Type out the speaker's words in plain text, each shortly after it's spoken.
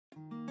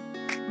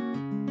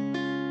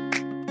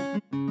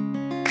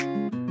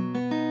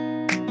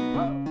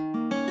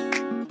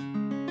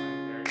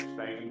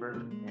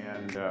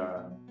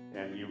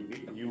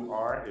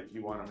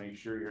you want to make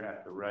sure you're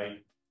at the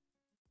right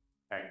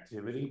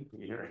activity.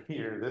 You're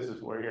here, this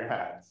is where you're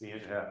at. It's the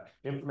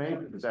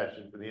information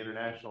session for the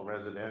International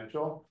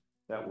Residential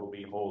that will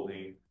be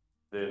holding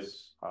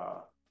this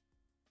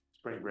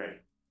spring break.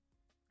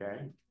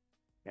 Okay.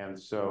 And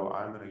so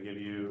I'm going to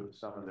give you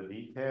some of the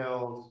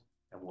details,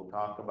 and we'll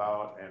talk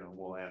about, and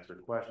we'll answer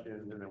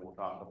questions, and then we'll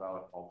talk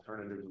about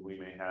alternatives we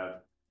may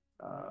have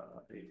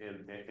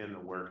in the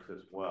works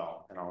as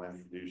well. And I'll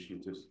introduce you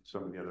to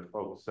some of the other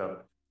folks. So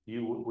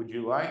would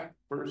you like,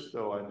 first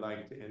though, I'd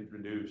like to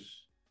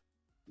introduce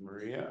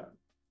Maria.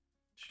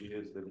 She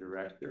is the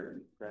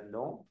director,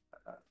 Grendel,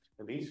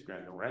 Elise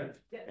Grendel, right?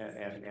 Yes.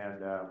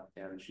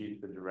 And she's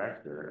the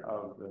director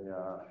of the,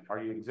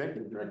 are you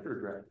executive director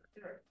or director?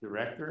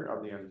 Director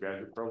of the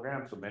undergraduate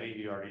program. So many of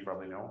you already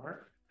probably know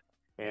her.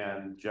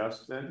 And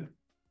Justin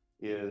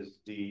is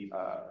the,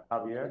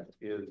 Javier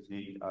is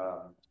the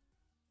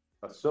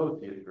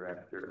associate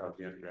director of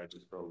the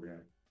undergraduate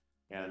program.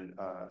 And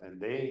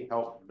they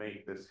helped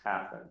make this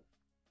happen.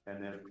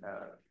 And then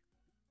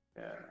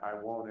I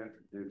won't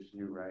introduce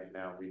you right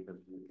now because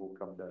we'll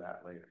come to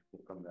that later.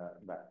 We'll come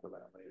back to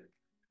that later.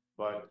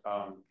 But,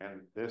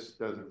 and this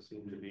doesn't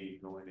seem to be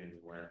going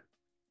anywhere.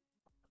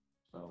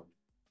 So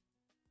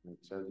it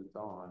says it's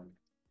on.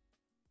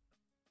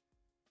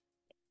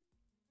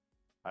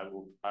 I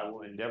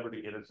will endeavor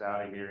to get us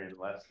out of here in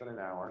less than an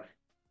hour.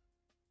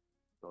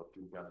 So if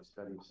you've got a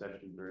study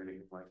sessions or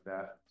anything like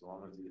that, as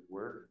long as these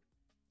work.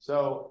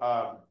 So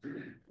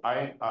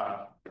I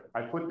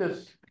put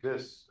this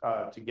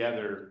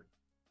together,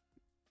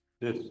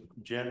 this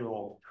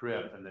general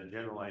trip, and the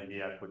general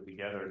idea I put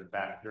together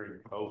back during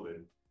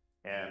COVID.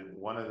 And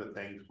one of the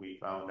things we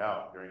found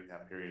out during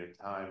that period of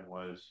time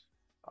was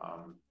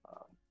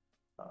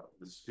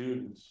the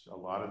students, a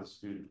lot of the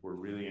students were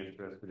really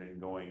interested in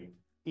going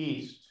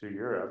east to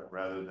Europe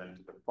rather than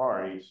to the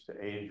Far East, to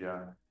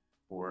Asia,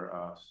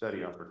 for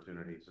study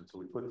opportunities. And so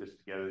we put this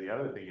together. The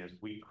other thing is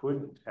we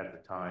couldn't at the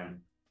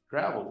time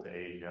travel to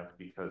Asia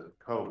because of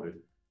COVID,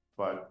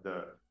 but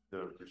the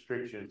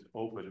restrictions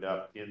opened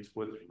up in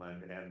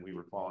Switzerland and we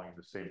were following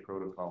the same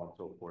protocol and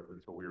so forth. And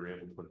so we were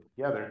able to put it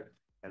together.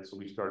 And so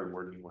we started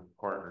working with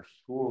partner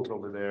schools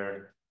over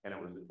there, and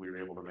we were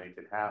able to make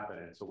it happen.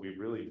 And so we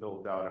really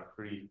built out a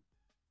pretty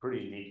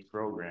neat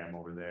program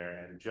over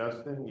there. And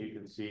Justin, you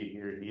can see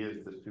here, he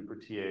is the super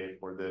TA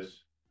for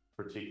this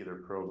particular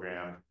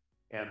program.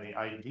 And the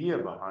idea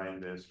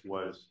behind this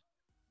was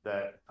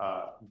that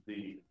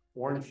the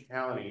Orange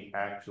County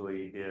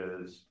actually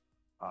is,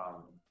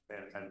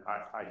 and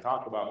I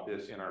talk about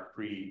this in our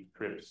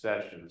pre-trip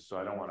sessions, so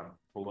I don't want to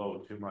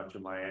blow too much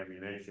of my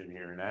ammunition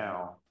here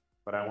now,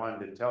 but I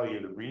wanted to tell you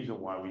the reason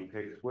why we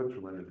picked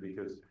Switzerland is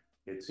because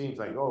it seems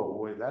like, oh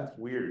boy, that's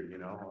weird, you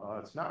know.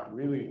 It's not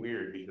really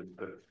weird because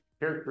the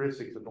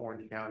characteristics of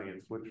Orange County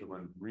and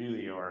Switzerland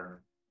really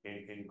are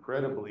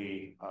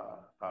incredibly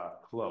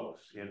close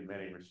in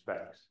many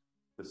respects.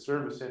 The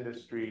service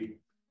industry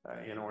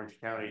in Orange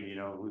County, you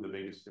know who the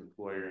biggest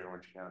employer in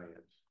Orange County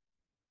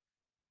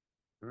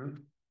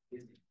is?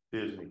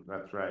 Disney,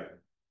 that's right.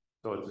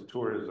 So it's a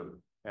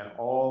tourism, and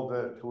all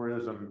the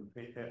tourism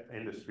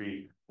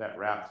industry that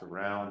wraps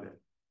around it,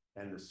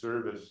 and the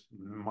service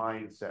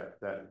mindset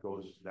that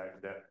goes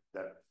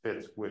that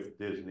fits with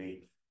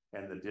Disney,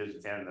 and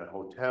the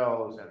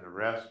hotels and the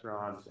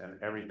restaurants and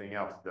everything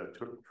else, the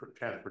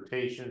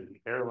transportation,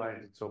 the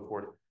airlines, and so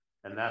forth.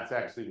 And that's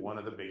actually one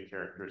of the big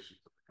characteristics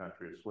of the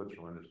country of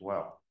Switzerland as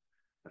well.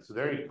 And so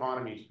their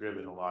economy is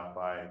driven a lot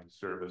by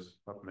service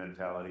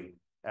mentality,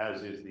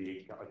 as is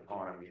the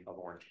economy of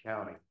Orange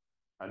County.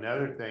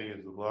 Another thing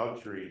is the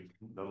luxury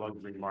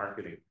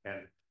marketing.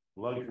 And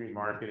luxury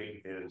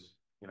marketing is,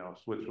 you know,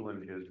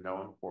 Switzerland is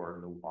known for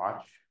the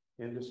watch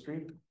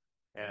industry.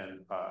 And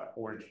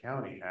Orange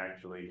County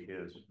actually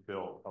is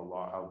built, a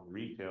lot of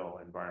retail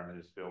environment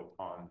is built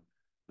on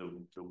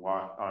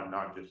on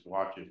not just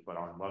watches, but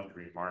on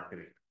luxury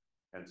marketing.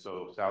 And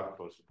so South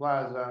Coast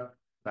Plaza,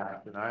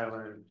 Baffin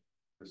Island,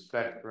 the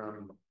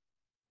Spectrum,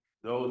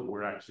 those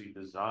were actually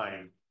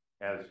designed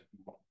as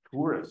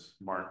tourist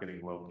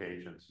marketing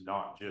locations,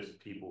 not just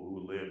people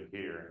who live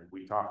here. And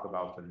we talk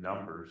about the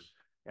numbers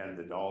and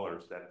the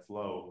dollars that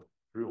flow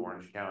through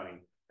Orange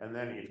County. And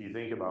then if you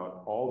think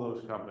about all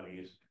those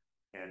companies,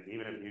 and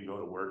even if you go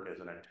to work as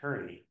an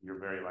attorney, you're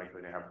very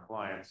likely to have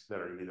clients that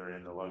are either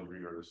in the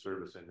luxury or the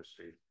service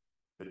industry.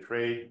 The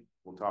trade,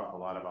 we'll talk a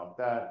lot about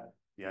that.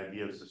 The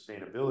idea of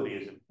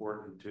sustainability is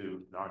important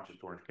to not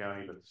just Orange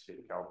County, but the state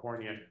of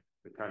California,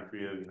 the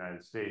country of the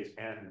United States,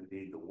 and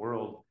indeed the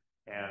world.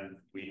 And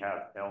we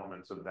have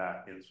elements of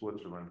that in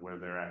Switzerland where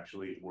they're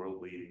actually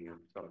world leading in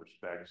some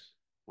respects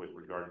with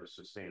regard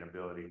to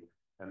sustainability.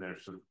 And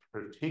there's some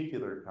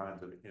particular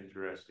kinds of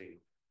interesting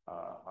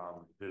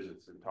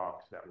visits and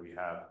talks that we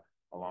have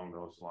along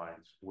those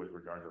lines with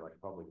regard to like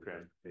public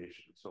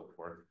transportation and so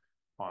forth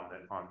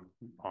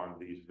on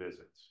these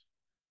visits.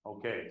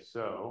 Okay,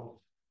 so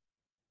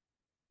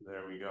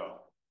there we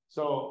go.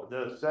 So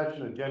the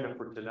session agenda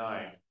for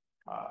tonight,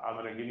 I'm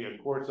going to give you a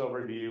course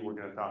overview. We're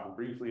going to talk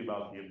briefly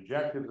about the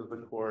objectives of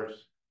the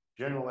course,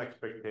 general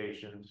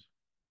expectations,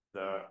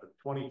 the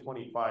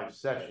 2025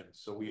 sessions.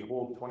 So we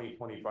hold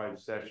 2025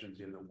 sessions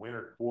in the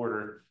winter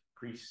quarter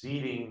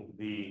preceding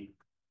the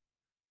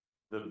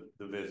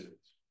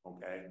visits,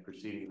 okay,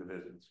 preceding the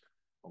visits,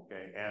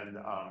 okay, and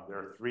there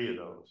are 3 of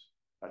those.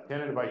 A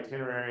tentative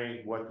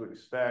itinerary, what to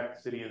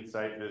expect, city and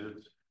site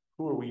visits.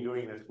 Who are we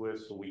doing this with?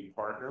 So we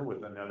partner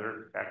with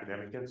another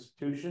academic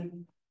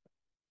institution,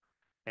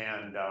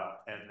 and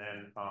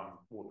then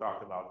we'll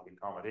talk about the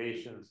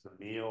accommodations, the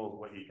meals,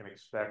 what you can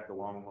expect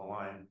along the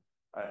line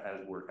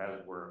as we're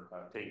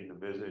taking the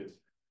visits,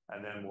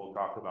 and then we'll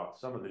talk about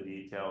some of the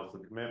details,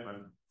 the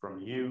commitment from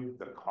you,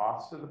 the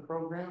cost of the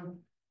program,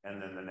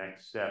 and then the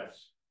next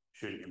steps,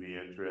 should you be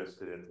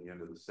interested at the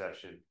end of the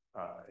session,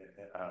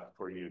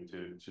 for you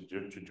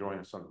to join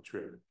us on the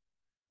trip.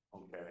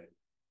 Okay.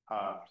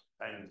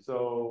 And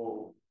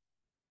so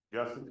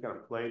Justin's going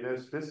to play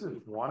this. This is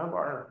one of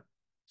our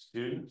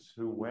students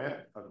who went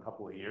a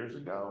couple of years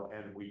ago,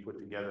 and we put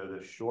together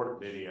this short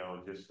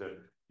video just to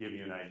give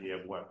you an idea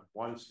of what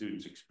one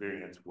student's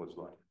experience was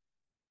like.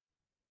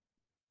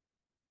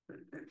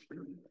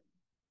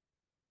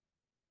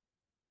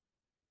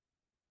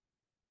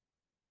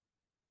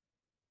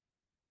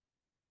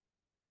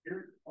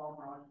 Here at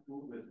Palmer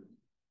School Business,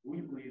 we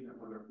believe that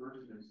whether a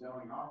person is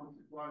selling office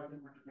supplies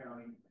in Orange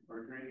County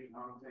or trading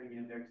compensating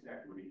index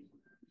equities,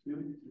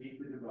 students need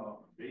to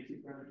develop a basic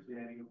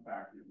understanding of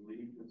factors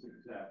leading to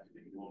success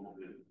in global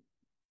business.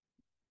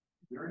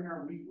 During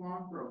our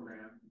week-long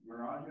program,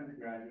 Mirage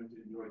undergraduates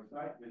enjoy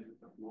site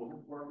visits of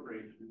global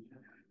corporations,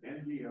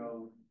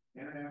 NGOs,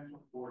 international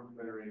sports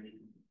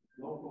federations,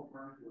 local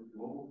firms with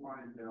global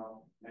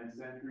clientele, and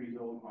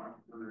centuries-old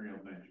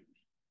entrepreneurial ventures.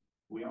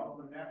 We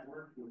also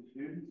network with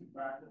students and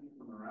faculty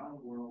from around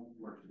the world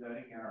who are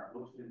studying at our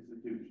host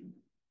institutions,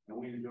 and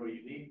we enjoy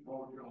unique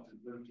cultural and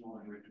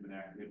personal enrichment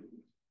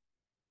activities.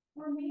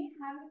 For me,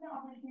 having the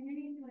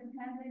opportunity to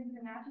attend the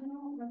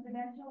International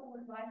Residential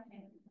was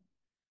life-changing.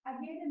 I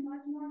gained a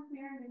much more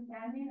clear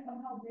understanding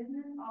of how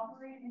business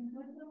operates in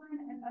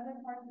Switzerland and other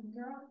parts of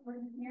Europe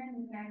versus here in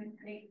the United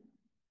States.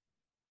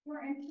 For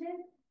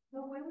instance,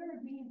 the way we were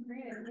being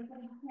treated was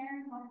like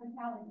care and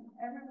hospitality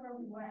everywhere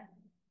we went.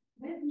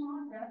 This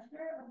small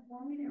gesture of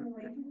forming a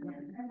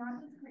relationship and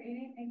not just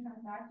creating a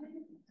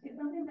transaction is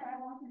something that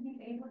I want to be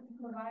able to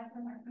provide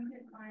for my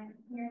future clients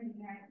here in the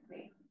United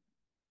States.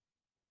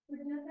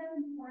 But just as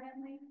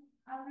importantly,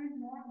 I learned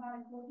more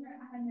about a culture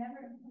I had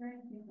never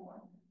experienced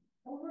before.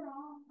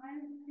 Overall, I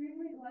am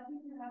extremely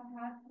lucky to have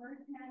had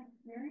first-hand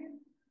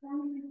experience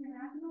forming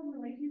international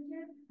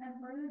relationships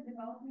and further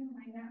developing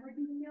my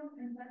networking skills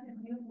in such a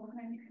beautiful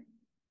country.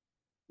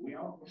 We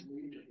also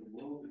believe that the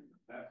world is the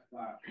best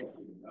platform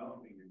for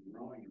developing and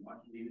growing a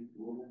much-needed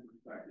global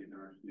perspective in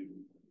our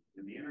students,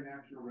 and the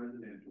International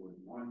Residential is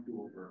one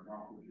tool for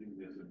accomplishing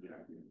this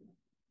objective.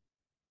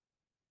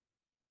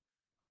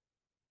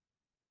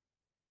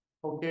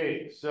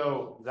 Okay,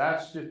 so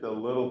that's just a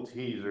little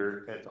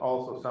teaser. It's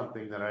also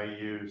something that I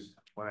use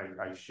when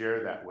I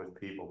share that with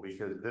people,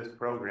 because this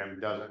program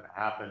doesn't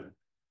happen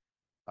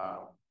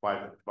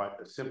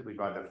simply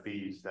by the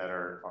fees that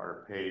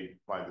are paid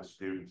by the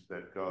students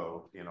that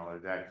go. You know,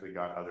 it's actually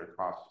got other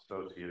costs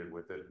associated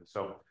with it. And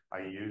so I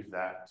use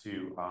that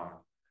to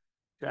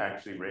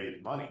actually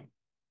raise money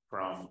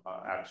from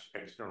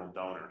external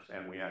donors,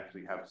 and we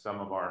actually have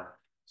some of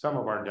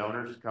our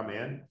donors come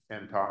in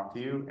and talk to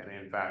you. And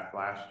in fact,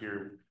 last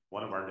year,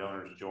 one of our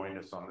donors joined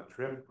us on the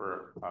trip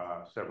for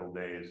several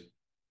days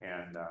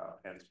and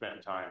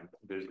spent time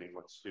visiting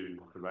with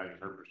students, providing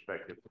her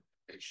perspective.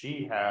 And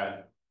she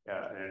had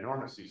an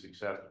enormously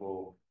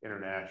successful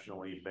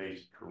internationally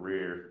based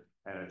career,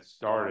 and it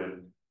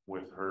started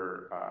with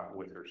her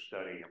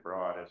studying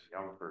abroad as a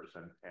young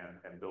person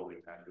and building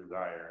that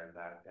desire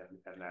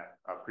and that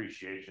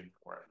appreciation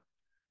for it.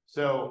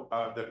 So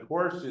the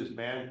course is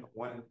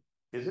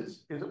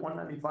is it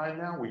 195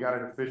 now? We got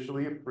it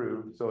officially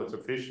approved, so it's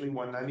officially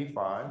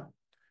 195,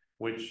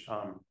 which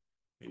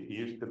it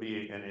used to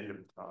be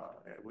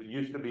it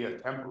used to be a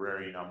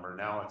temporary number.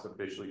 Now it's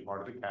officially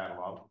part of the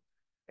catalog,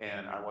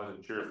 and I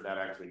wasn't sure if that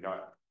actually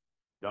got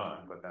done,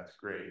 but that's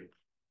great.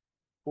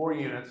 4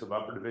 units of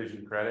upper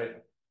division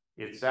credit.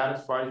 It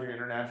satisfies your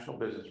international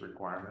business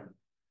requirement.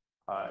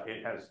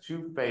 It has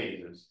 2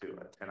 phases to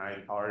it, and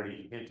I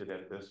already hinted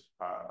at this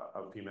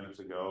a few minutes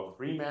ago.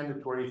 3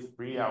 mandatory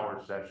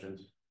 3-hour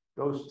sessions.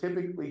 Those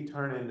typically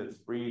turn into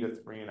 3 to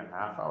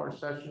 3.5 hour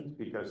sessions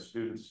because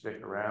students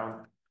stick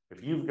around.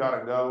 If you've got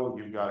to go,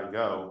 you've got to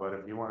go. But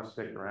if you want to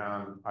stick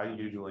around, I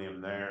usually am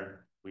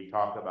there. We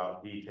talk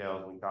about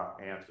details,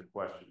 we answer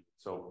questions, and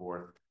so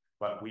forth.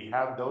 But we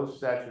have those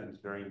sessions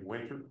during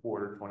winter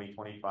quarter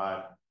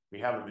 2025. We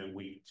have them in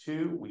week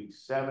 2, week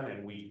 7,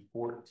 and week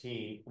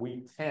 14,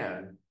 week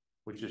 10,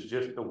 which is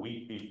just the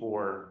week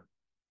before,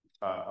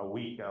 a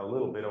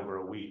little bit over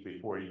a week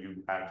before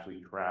you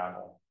actually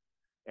travel.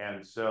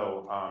 And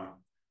so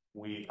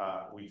we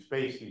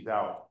space these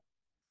out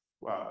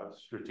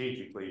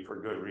strategically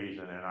for good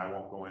reason, and I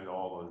won't go into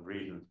all those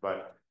reasons,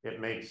 but it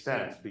makes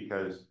sense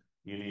because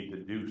you need to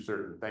do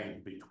certain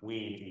things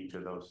between each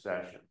of those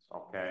sessions,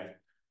 okay?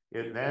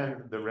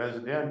 Then the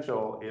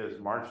residential is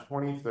March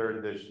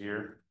 23rd this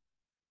year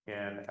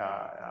and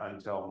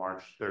until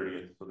March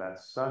 30th. So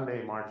that's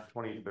Sunday, March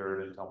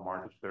 23rd until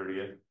March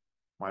 30th.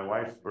 My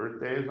wife's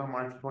birthday is on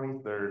March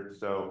 23rd.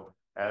 So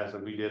as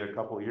we did a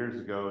couple years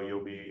ago,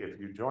 if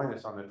you join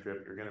us on the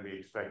trip, you're going to be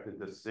expected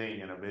to sing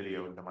in a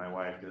video to my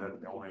wife, because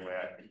that's the only way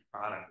I can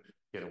kind of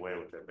get away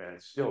with it. And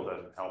it still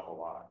doesn't help a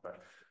lot,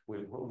 but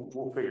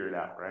we'll figure it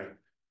out, right?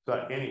 So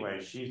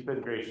anyway, she's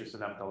been gracious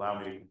enough to allow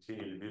me to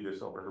continue to do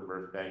this over her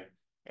birthday.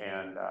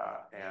 And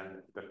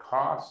the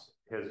cost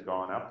has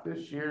gone up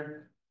this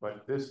year,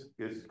 but this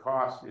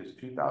cost is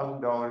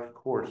 $2,000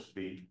 course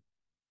fee,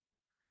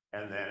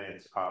 and then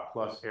it's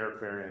plus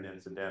airfare and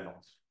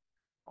incidentals.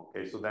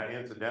 Okay, so that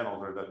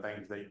incidentals are the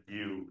things that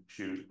you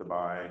choose to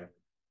buy,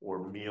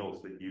 or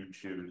meals that you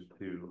choose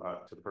to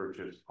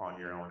purchase on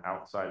your own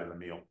outside of the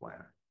meal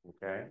plan.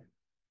 Okay,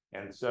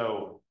 and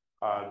so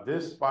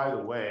this, by the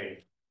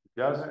way,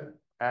 doesn't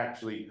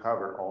actually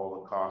cover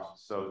all the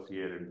costs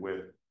associated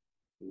with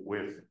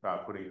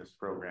putting this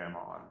program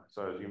on.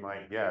 So as you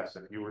might guess,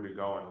 if you were to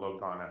go and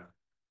look on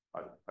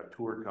a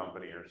tour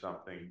company or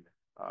something,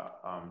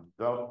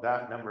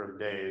 that number of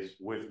days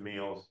with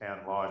meals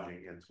and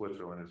lodging in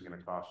Switzerland is going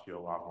to cost you a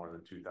lot more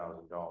than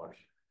 $2,000.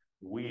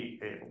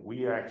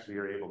 We actually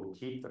are able to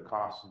keep the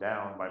costs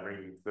down by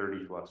bringing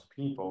 30 plus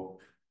people,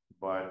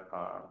 but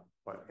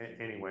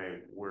anyway,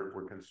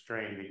 we're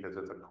constrained because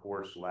it's a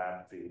course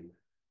lab fee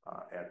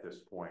at this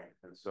point.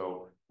 And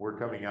so we're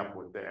coming up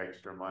with the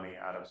extra money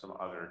out of some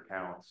other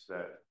accounts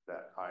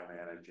that I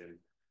manage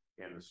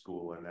in the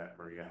school, and that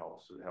Maria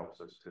helps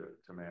us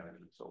to manage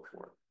and so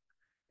forth.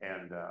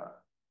 And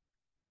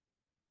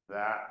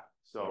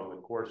so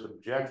the course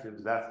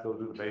objectives,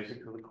 those are the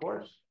basics of the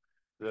course.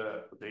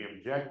 The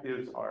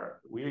objectives are,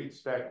 we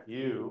expect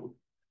you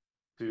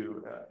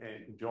to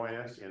join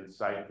us in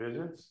site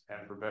visits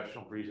and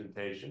professional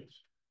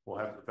presentations. We'll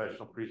have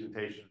professional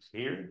presentations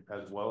here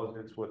as well as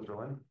in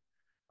Switzerland.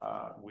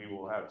 We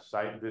will have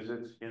site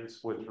visits in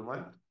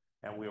Switzerland,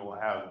 and we will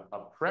have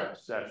prep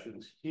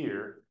sessions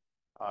here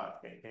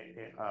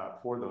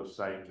for those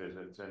site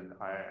visits. And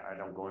I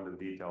don't go into the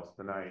details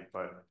tonight,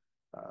 but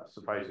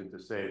suffice it to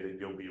say that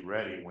you'll be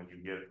ready when you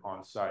get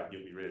on site.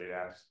 You'll be ready to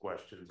ask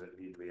questions that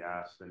need to be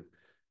asked.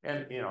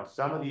 And you know,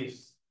 some of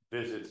these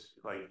visits,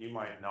 like, you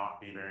might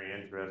not be very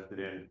interested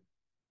in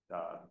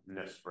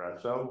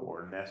Nespresso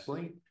or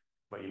Nestle,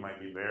 but you might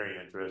be very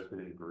interested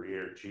in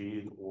Gruyere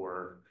cheese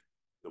or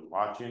the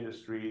watch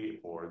industry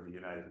or the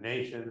United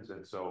Nations.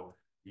 And so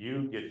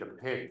you get to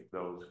pick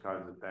those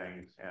kinds of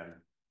things,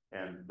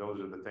 and those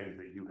are the things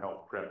that you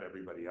help prep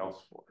everybody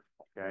else for.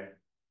 Okay.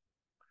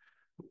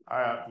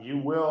 You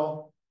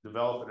will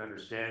develop an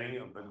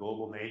understanding of the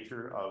global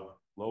nature of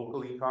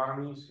local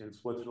economies in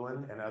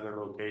Switzerland and other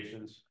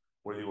locations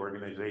where the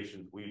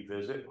organizations we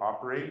visit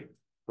operate.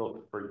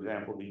 So, for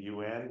example, the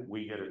UN,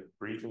 we get a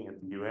briefing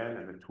at the UN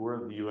and a tour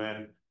of the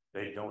UN.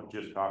 They don't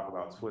just talk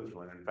about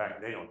Switzerland. In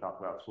fact, they don't talk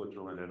about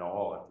Switzerland at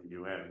all at the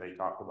UN. They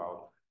talk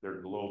about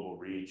their global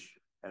reach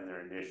and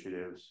their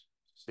initiatives,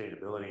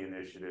 sustainability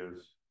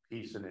initiatives,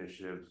 peace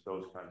initiatives,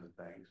 those kinds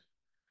of things.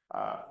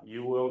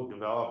 You will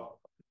develop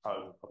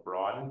a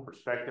broadened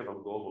perspective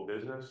of global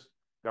business,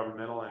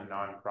 governmental and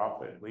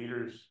nonprofit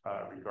leaders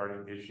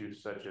regarding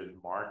issues such as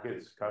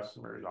markets,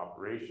 customers,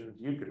 operations.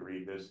 You can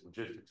read this: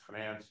 logistics,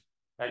 finance,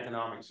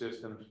 economic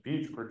systems,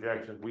 future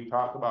projections. We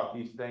talk about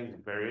these things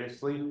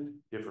variously,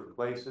 different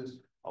places.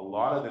 A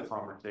lot of the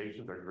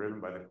conversations are driven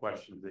by the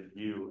questions that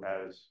you,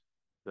 as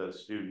the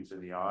students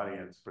in the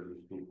audience for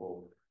these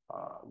people,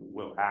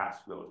 will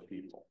ask those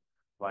people.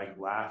 Like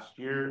last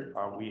year,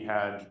 we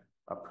had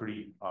a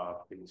pretty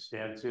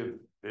extensive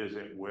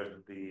visit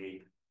with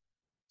the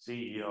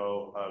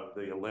CEO of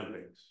the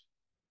Olympics.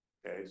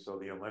 Okay, so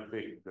the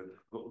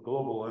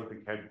Global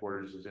Olympic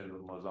headquarters is in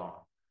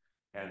Lausanne.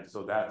 And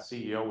so that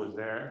CEO was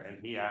there, and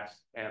he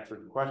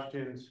answered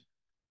questions,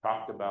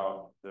 talked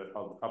about the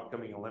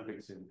upcoming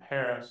Olympics in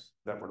Paris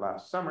that were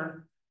last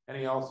summer. And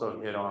he also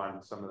hit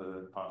on some of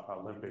the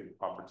Olympic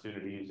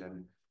opportunities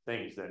and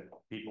things that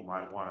people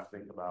might want to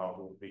think about,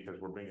 because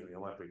we're bringing the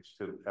Olympics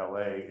to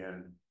LA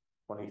in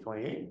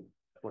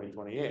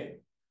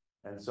 2028.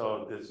 And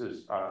so this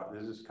is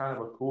kind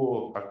of a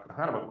cool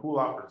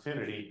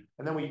opportunity.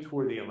 And then we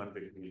tour the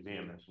Olympic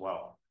Museum as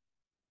well.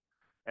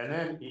 And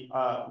then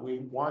we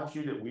want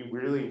you to,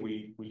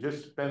 we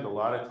just spend a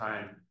lot of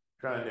time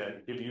trying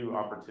to give you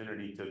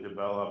opportunity to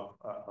develop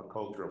a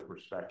cultural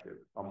perspective,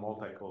 a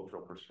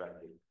multicultural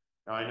perspective.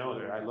 Now, I know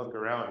that I look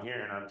around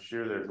here and I'm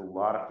sure there's a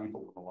lot of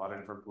people from a lot of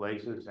different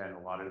places and a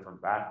lot of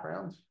different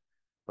backgrounds,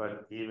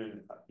 but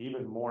even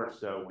more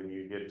so when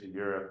you get to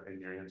Europe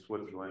and you're in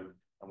Switzerland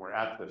and we're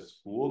at the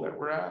school that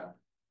we're at,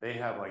 they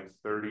have like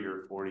 30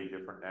 or 40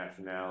 different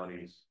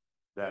nationalities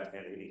that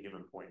at any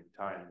given point in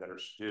time that are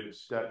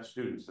students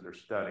that are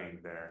studying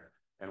there.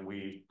 And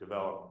we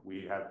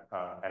have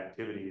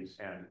activities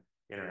and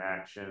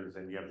interactions,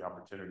 and you have the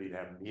opportunity to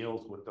have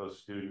meals with those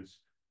students,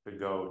 to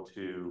go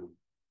to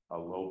a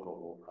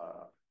local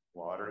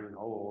watering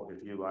hole,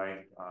 if you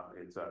like.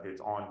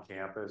 It's on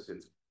campus.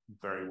 It's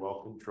very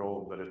well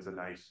controlled, but it's a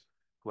nice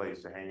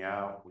place to hang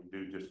out. We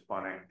do just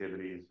fun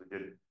activities. We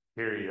did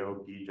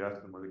karaoke.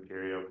 Justin was a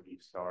karaoke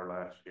star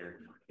last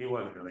year. He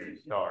wasn't really a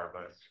star,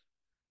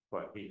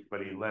 but he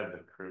led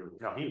the crew.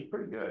 No, he was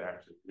pretty good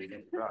actually.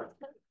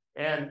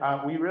 And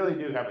we really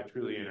do have a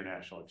truly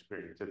international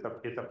experience.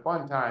 It's a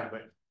fun time,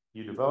 but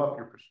you develop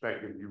your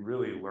perspective. You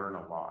really learn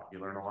a lot. You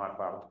learn a lot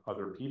about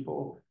other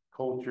people,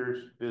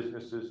 cultures,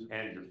 businesses,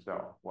 and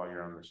yourself while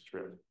you're on this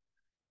trip.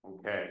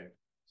 Okay,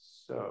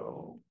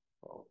 so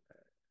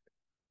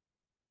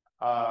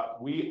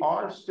we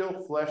are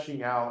still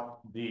fleshing out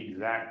the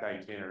exact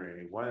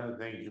itinerary. One of the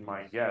things you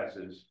might guess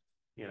is,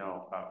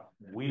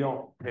 we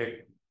don't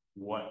pick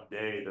what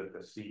day that the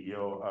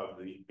CEO of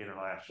the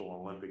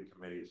International Olympic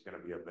Committee is going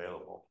to be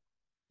available.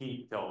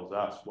 He tells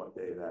us what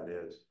day that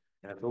is.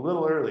 And it's a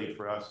little early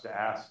for us to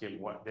ask him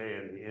what day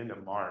at the end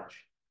of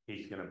March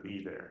he's going to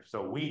be there.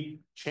 So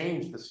we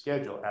change the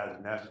schedule as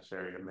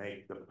necessary to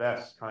make the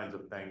best kinds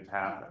of things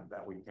happen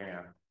that we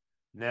can.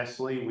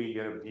 Nestle, we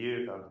get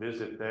a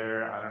visit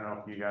there. I don't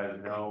know if you guys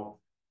know,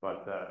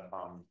 but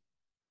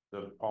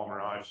the Paul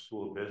Mirage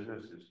School of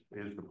Business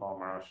is the Paul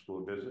Mirage School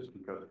of Business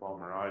because Paul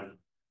Mirage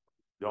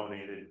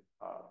donated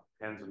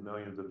tens of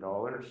millions of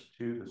dollars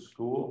to the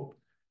school,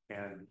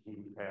 and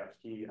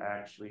he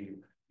actually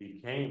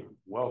became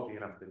wealthy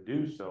enough to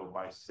do so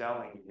by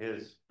selling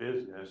his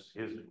business.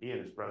 He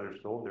and his brother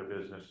sold their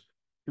business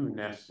to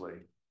Nestle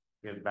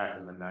back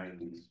in the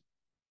 90s.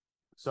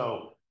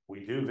 So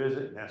we do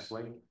visit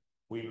Nestle.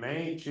 We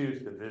may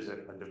choose to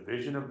visit a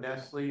division of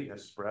Nestle,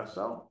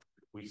 Nespresso.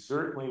 We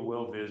certainly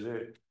will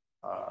visit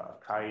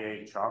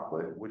Cahier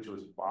chocolate, which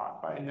was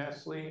bought by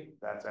Nestle.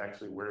 That's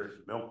actually where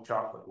milk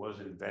chocolate was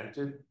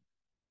invented.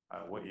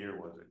 What year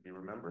was it? Do you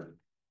remember?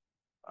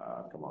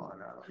 Come on,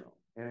 I don't know.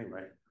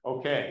 Anyway,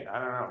 okay, I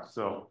don't know.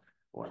 So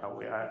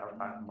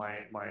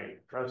my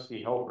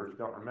trusty helpers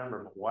don't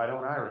remember, but why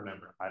don't I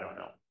remember? I don't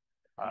know.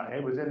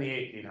 It was in the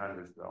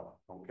 1800s though,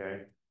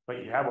 okay?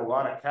 But you have a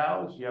lot of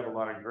cows, you have a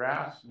lot of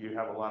grass, you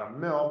have a lot of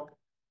milk,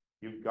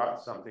 you've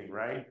got something,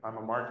 right? I'm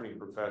a marketing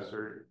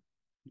professor.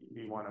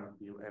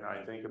 And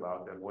I think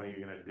about that, what are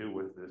you going to do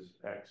with this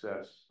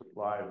excess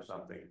supply of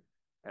something?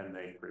 And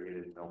they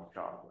created milk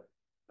chocolate.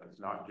 That's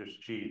not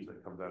just cheese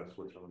that comes out of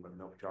Switzerland, but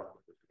milk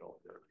chocolate is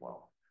developed there as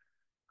well.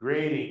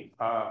 Grading.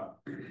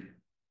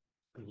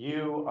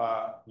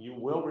 You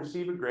will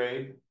receive a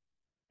grade,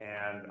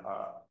 and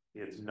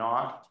it's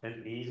not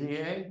an easy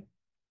A.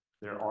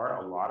 There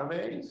are a lot of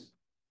A's,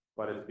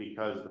 but it's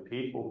because the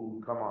people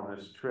who come on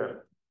this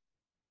trip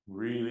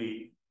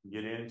really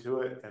get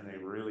into it and they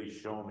really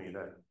show me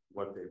that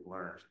what they've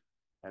learned.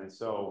 And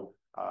so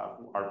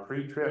our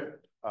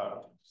pre-trip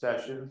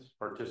sessions,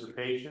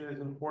 participation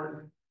is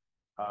important.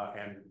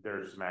 And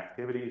there's some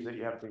activities that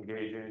you have to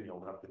engage in.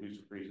 You'll have to do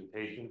some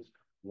presentations.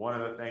 One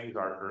of the things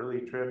our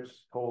early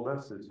trips told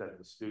us is that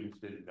the students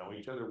didn't know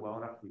each other well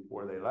enough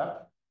before they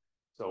left.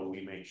 So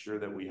we make sure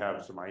that we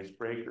have some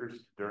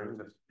icebreakers during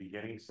the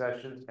beginning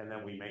sessions, and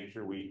then we make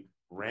sure we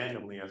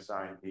randomly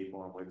assign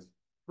people, and with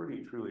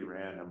pretty truly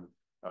random,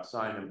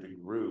 assign them to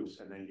groups,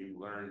 and then you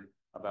learn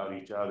about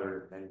each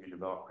other, and you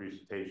develop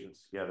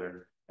presentations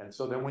together. And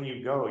so then when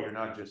you go, you're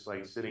not just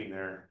like sitting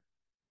there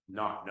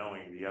not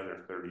knowing the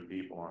other 30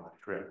 people on the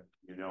trip.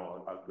 You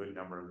know a good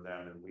number of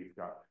them, and we've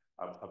got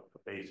a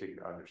basic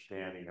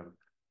understanding of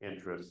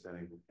interests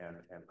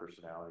and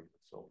personalities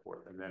and so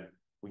forth. And then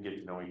we get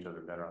to know each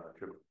other better on the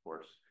trip, of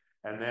course.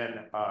 And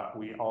then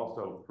we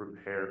also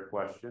prepare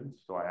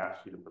questions. So I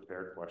ask you to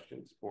prepare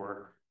questions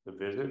for the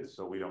visit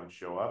so we don't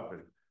show up.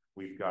 And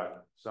we've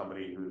got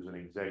somebody who's an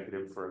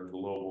executive for a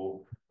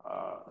global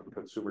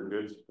consumer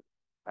goods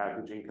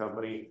packaging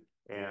company.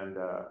 And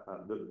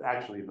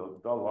actually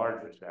the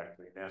largest,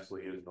 Nestle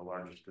is the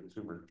largest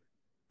consumer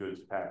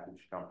goods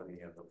package company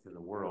in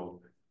the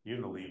world.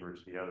 Unilever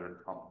is the other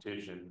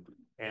competition.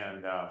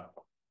 And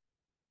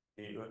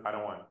I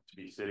don't want to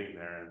be sitting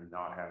there and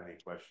not have any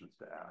questions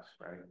to ask,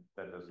 right?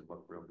 That doesn't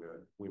look real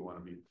good. We want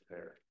to be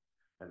prepared.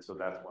 And so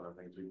that's one of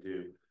the things we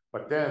do.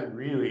 But then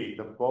really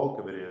the bulk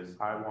of it is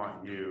I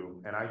want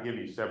you, and I give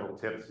you several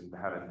tips on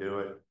how to do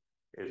it,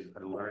 is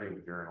a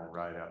learning journal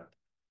write-up.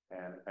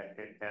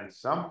 And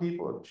some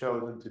people have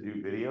chosen to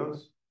do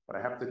videos, but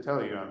I have to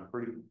tell you,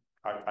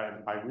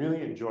 I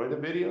really enjoy the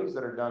videos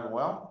that are done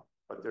well,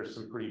 but there's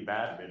some pretty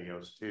bad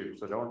videos too.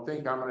 So don't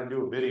think I'm going to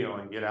do a video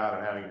and get out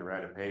of having to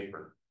write a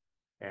paper.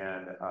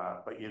 And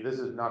but this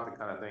is not the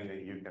kind of thing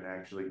that you can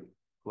actually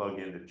plug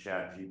into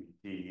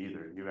ChatGPT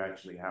either. You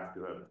actually have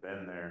to have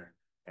been there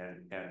and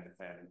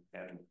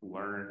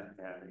learn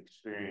and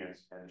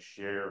experience and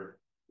share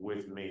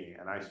with me.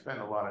 And I spend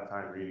a lot of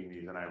time reading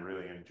these, and I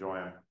really enjoy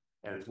them.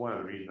 And it's one of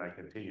the reasons I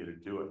continue to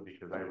do it,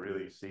 because I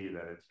really see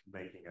that it's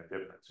making a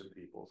difference in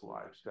people's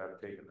lives to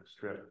have taken this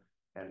trip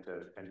and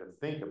to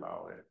think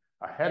about it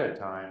ahead of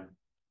time,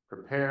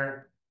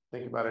 prepare,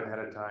 think about it ahead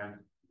of time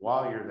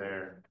while you're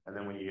there, and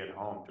then when you get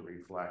home to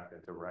reflect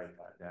and to write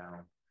that down.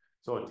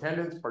 So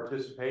attendance,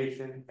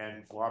 participation,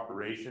 and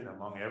cooperation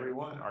among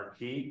everyone are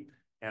key.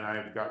 And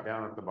I've got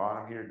down at the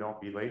bottom here, don't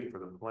be late for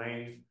the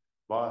plane.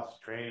 bus,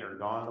 train, or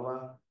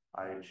gondola.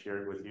 I had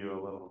shared with you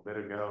a little bit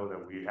ago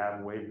that we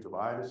have waived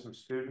goodbye to some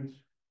students.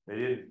 They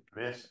didn't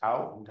miss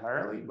out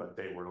entirely, but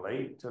they were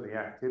late to the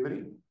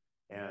activity.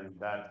 And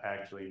that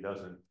actually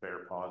doesn't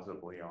bear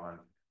positively on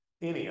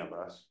any of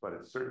us, but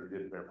it certainly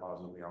did bear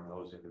positively on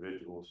those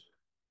individuals.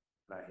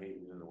 And I hate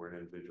using the word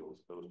individuals,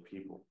 those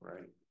people,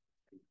 right?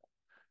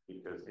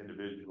 Because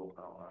individual,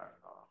 oh,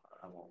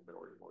 I won't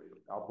bore you.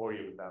 I'll bore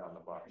you with that on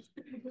the bus.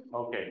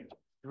 Okay,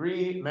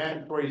 3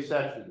 mandatory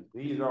sessions.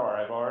 These are,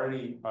 I've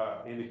already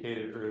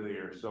indicated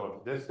earlier. So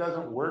if this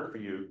doesn't work for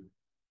you,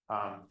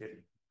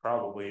 it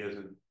probably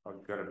isn't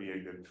going to be a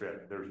good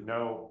trip. There's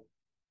no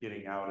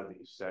getting out of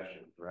these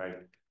sessions, right?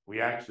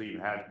 We actually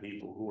had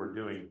people who were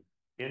doing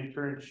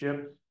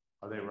internships.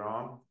 Are they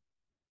wrong?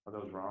 Are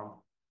those wrong?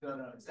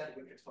 No, instead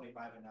winter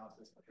 25 and now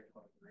it's winter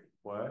 23.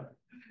 What?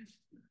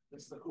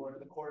 This is the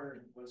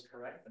quarter was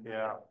correct.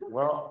 Yeah,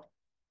 well,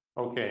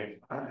 okay.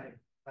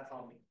 That's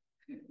all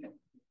me.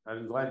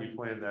 I'm glad you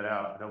pointed that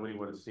out. Nobody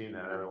would have seen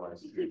that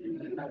otherwise.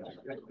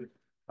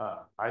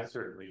 I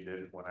certainly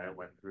did when I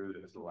went through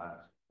this the last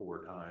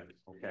 4 times.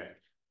 Okay.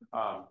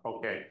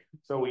 Okay.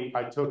 So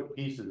I took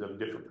pieces of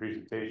different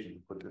presentations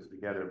to put this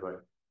together,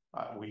 but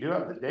we do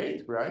have the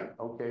dates, right?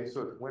 Okay.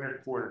 So it's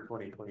winter quarter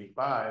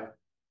 2025.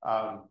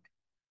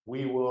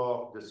 We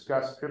will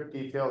discuss trip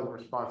details and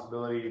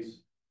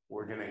responsibilities.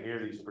 We're going to hear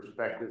these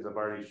perspectives. I've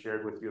already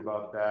shared with you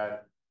about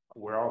that.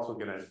 We're also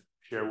going to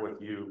share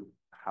with you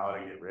how to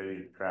get ready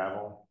to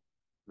travel.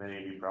 Many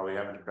of you probably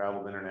haven't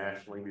traveled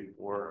internationally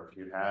before. Or if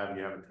you have,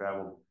 you haven't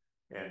traveled.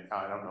 And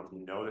I don't know if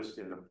you noticed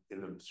in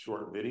the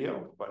short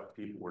video, but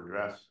people were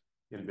dressed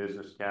in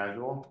business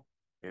casual.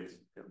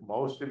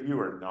 Most of you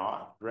are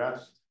not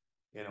dressed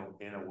in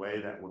a way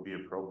that would be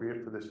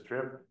appropriate for this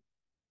trip.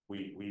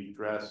 We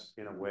dress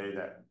in a way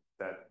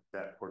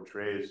that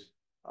portrays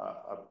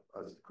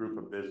a group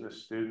of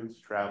business students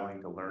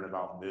traveling to learn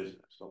about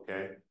business.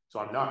 Okay, so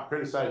I'm not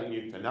criticizing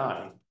you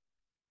tonight,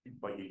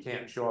 but you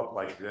can't show up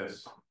like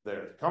this.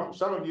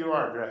 Some of you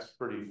are dressed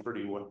pretty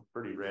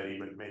ready,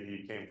 but maybe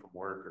you came from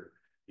work or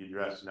you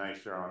dress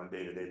nicer on a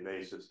day-to-day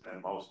basis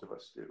than most of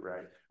us do,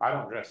 right? I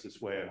don't dress this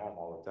way at home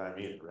all the time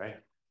either, right?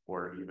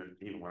 Or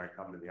even when I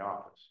come to the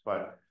office.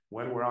 But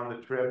when we're on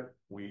the trip,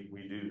 we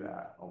do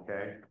that,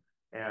 okay?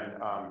 And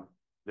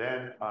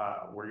then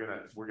we're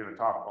gonna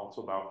talk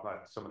also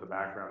about some of the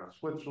background of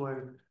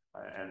Switzerland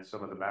and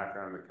some of the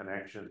background and the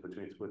connections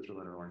between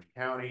Switzerland and Orange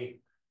County.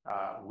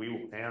 We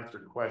will answer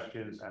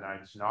questions, and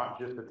it's not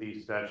just at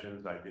these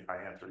sessions. I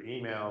answer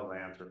emails, I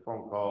answer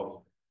phone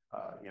calls.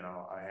 You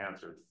know,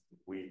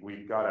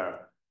 we've got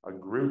a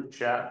group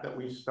chat that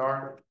we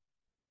start.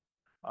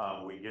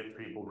 We get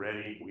people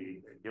ready.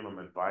 We give them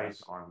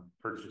advice on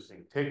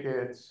purchasing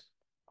tickets,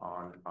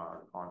 on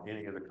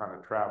any of the kind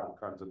of travel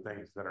kinds of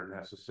things that are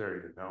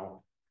necessary to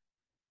know,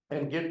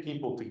 and get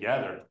people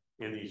together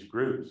in these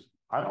groups.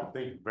 I don't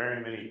think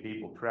very many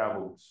people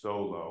traveled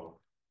solo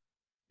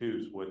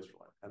to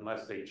Switzerland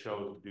unless they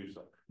chose to do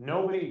so.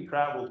 Nobody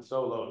traveled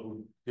solo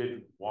who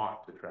didn't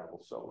want to travel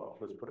solo.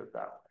 Let's put it that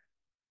way.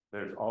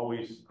 There's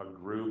always a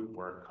group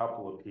or a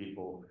couple of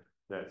people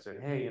that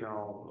said, hey, you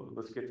know,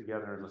 let's get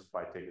together and let's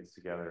buy tickets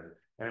together.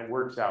 And it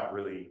works out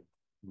really,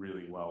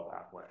 really well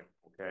that way,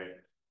 okay?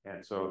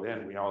 And so then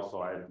I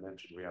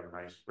mentioned we have an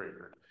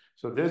icebreaker.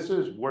 So this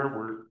is where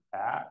we're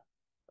at.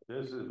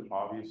 This is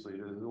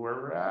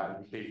where we're at,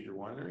 in case you're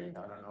wondering.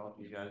 I don't know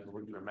if you guys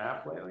looked at the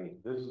map lately.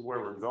 This is where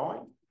we're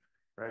going,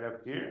 right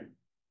up here.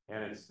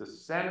 And it's the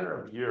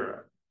center of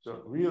Europe. So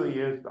it really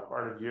is the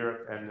heart of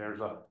Europe. And there's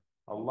a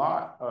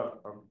lot of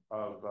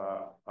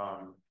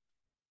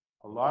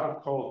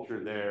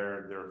culture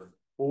there. There are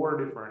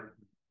 4 different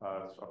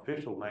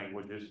official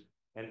languages,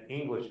 and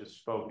English is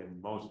spoken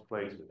most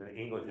places, and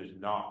English is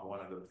not one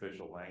of the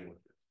official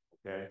languages.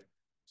 Okay,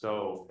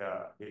 so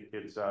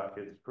it's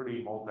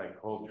pretty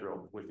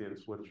multicultural within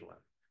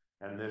Switzerland,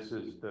 and this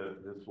is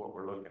what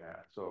we're looking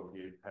at. So if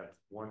you have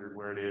wondered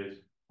where it is,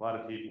 a lot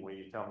of people, when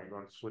you tell me you're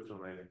going to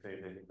Switzerland, they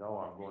think, oh,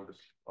 I'm going to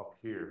up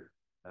here,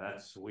 and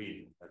that's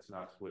Sweden. That's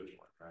not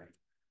Switzerland, right?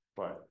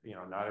 But you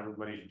know, not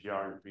everybody's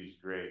geography is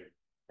great.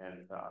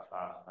 And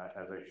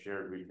as I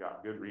shared, we've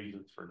got good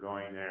reasons for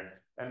going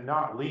there, and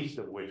not least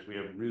of which we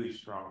have really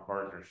strong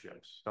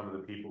partnerships. Some of the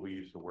people who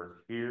used to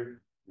work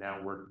here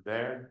now work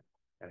there,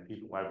 and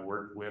people I've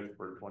worked with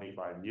for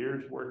 25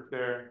 years work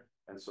there.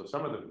 And so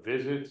some of the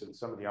visits and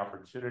some of the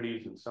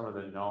opportunities and some of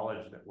the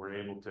knowledge that we're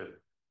able to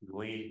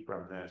glean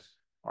from this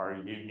are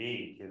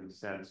unique in the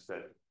sense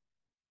that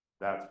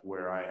that's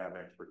where I have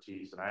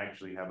expertise. And I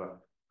actually have a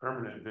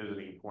permanent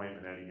visiting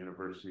appointment at a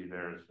university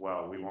there as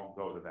well. We won't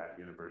go to that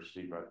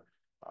university, but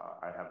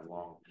I have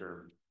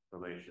long-term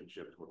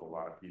relationships with a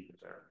lot of people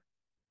there.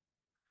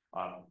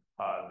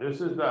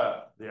 This is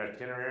the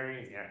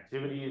itinerary, the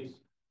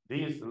activities.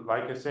 These,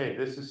 like I say,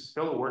 this is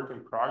still a work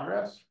in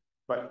progress,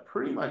 but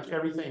pretty much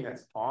everything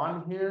that's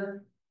on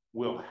here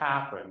will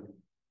happen.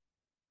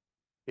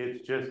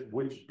 It's just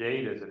which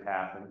day does it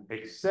happen,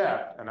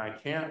 except, and I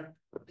can't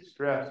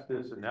stress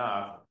this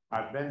enough,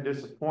 I've been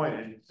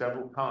disappointed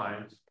several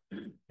times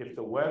if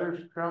the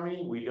weather's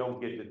crummy, we don't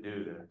get to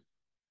do this.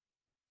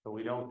 So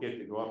we don't get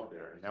to go up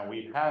there. Now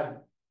we've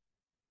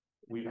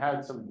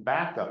had some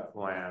backup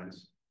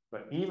plans,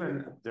 but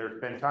even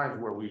there's been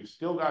times where we've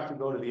still got to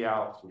go to the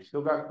Alps, we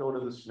still got to go to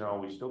the snow,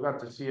 we still got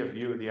to see a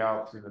view of the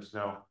Alps in the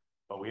snow,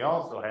 but we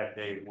also had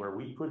days where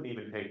we couldn't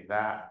even take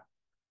that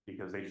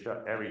because they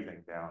shut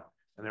everything down.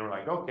 And they were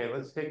like, okay,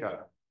 let's take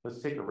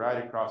a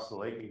ride across the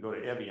lake and go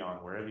to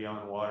Evian, where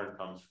Evian water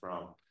comes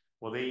from.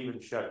 Well, they even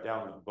shut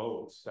down the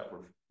boats that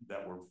were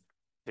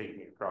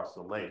taking across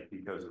the lake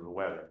because of the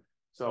weather.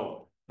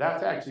 So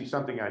that's actually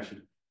something I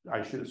should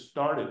have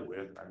started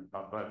with,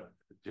 but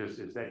just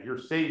is that your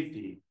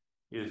safety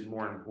is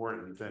more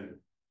important than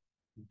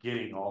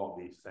getting all of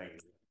these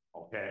things.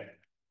 Okay,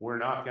 we're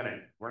not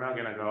gonna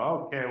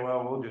go, okay,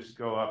 well, we'll just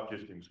go up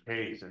just in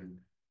case, and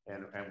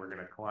we're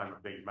gonna climb a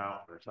big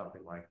mountain or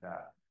something like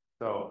that.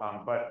 So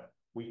but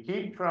we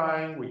keep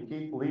trying, we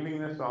keep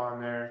leaving this on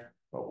there,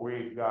 but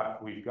we've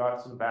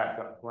got some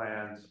backup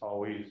plans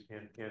always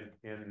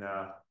in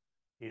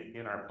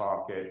our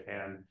pocket.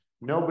 And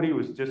nobody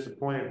was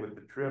disappointed with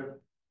the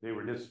trip. They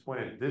were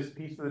disappointed this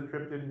piece of the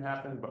trip didn't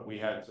happen, but we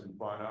had some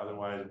fun.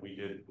 Otherwise,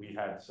 we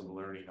had some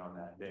learning on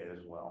that day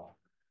as well.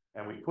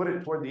 And we put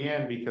it toward the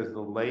end because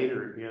the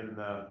later in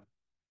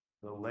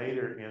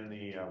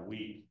the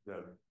week,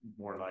 the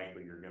more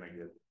likely you're going to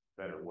get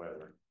better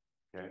weather.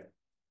 Okay.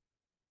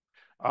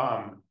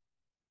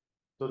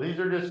 So these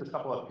are just a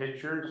couple of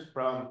pictures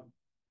from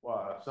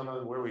some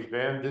of where we've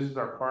been. This is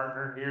our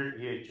partner here,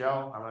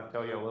 EHL. I'm going to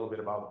tell you a little bit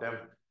about them.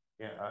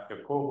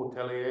 École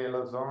Hôtelière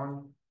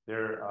Lausanne.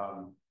 They're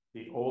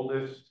the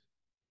oldest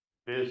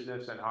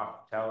business and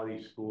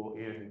hospitality school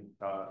in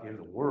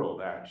the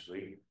world,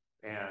 actually,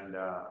 and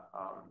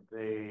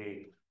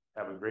they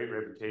have a great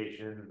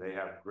reputation. They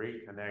have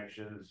great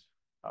connections.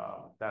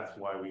 That's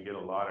why we get a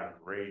lot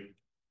of great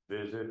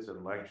visits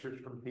and lectures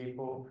from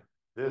people.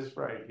 This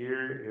right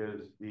here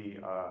is the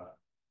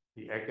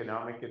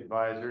economic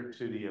advisor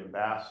to the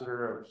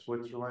ambassador of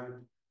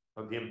Switzerland,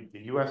 the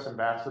U.S.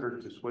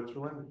 ambassador to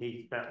Switzerland.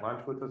 He spent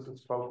lunch with us and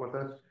spoke with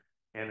us.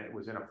 And it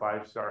was in a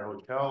 5-star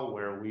hotel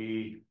where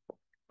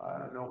I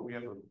don't know if we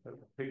have a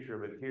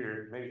picture of it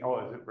here. Maybe,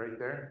 oh, is it right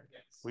there?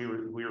 Yes.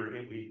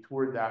 We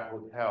toured that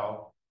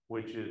hotel,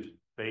 which is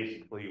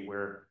basically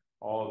where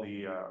all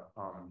the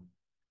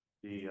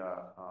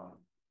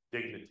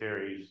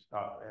dignitaries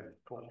and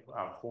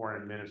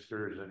foreign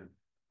ministers and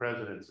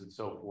presidents and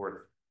so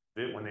forth,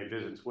 when they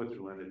visit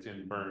Switzerland, it's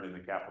in Bern, in the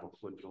capital of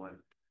Switzerland.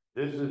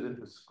 This is at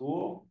the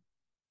school.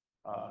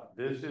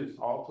 This is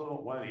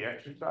also one of the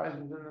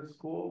exercises in the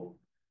school.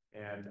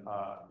 And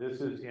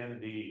this is in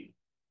the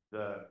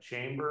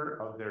chamber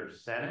of their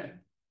Senate.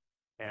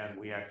 And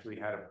we actually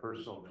had a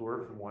personal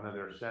tour from one of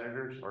their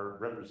senators or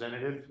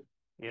representatives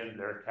in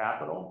their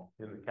capital,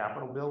 in the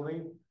Capitol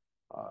building.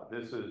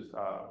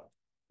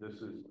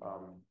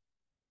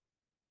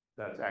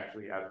 That's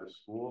actually at the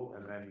school.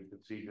 And then you can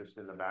see just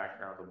in the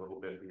background a little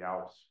bit the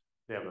Alps.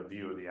 They have a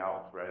view of the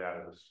Alps right out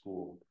of the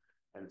school.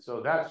 And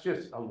so that's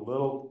just a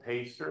little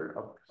taster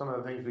of some of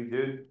the things we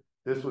did.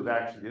 This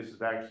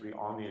is actually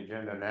on the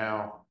agenda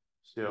now.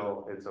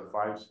 Still, it's a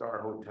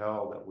 5-star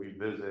hotel that we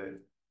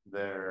visit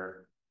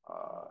there,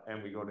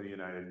 and we go to the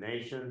United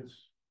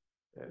Nations.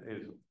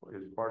 It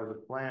is part of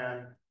the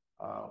plan.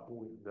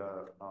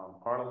 The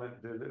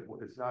Parliament visit.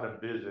 It's not a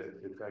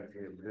visit. It's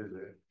actually a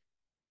visit.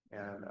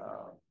 And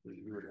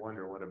you would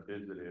wonder what a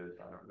visit is.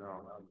 I don't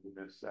know.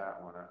 I missed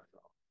that one.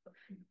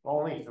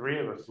 Only 3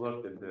 of us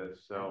looked at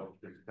this, so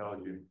this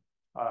tells you.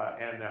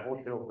 And the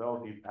Hotel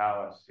Bellevue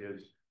Palace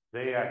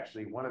they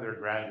actually, one of their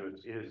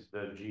graduates is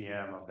the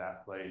GM of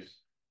that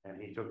place,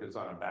 and he took us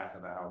on a back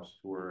of the house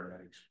tour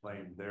and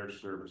explained their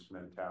service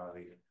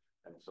mentality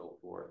and so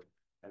forth.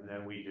 And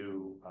then we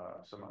do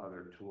some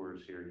other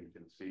tours here. You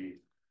can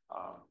see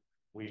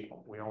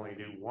we only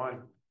do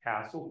one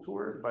castle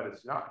tour, but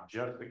it's not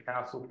just a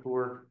castle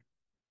tour.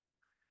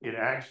 It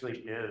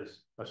actually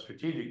is a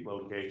strategic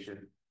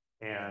location.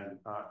 And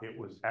it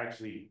was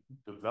actually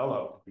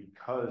developed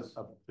because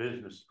of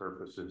business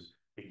purposes,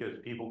 because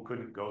people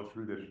couldn't go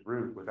through this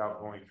route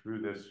without going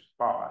through this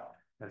spot.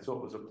 And so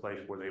it was a place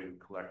where they would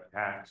collect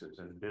taxes,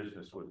 and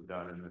business was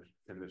done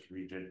in this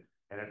region,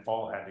 and it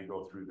all had to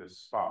go through this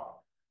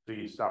spot. So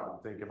you stop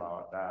and think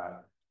about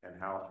that and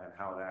how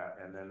that,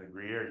 and then the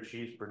Gruyere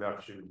cheese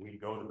production, we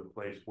go to the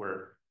place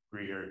where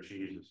Gruyere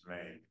cheese is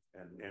made.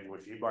 And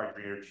if you buy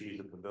Gruyere cheese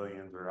at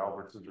Pavilions or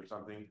Albertsons or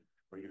something,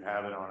 or you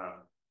have it on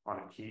a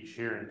quiche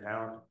here in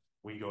town,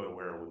 we go to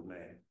where it was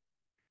made.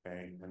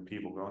 Okay, and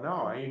people go,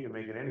 no, you can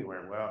make it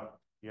anywhere. Well,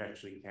 you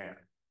actually can't.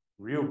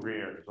 Real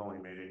Gruyere is only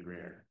made in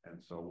Gruyere, and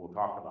so we'll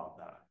talk about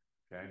that.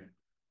 Okay.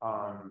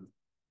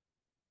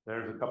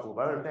 There's a couple of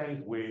other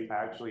things. We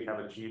actually have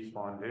a cheese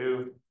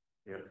fondue.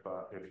 If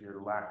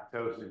you're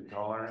lactose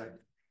intolerant,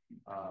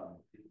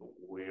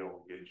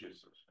 we'll get you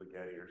some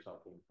spaghetti or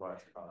something.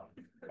 But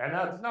and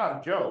that's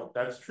not a joke.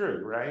 That's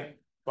true, right?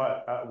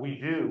 But we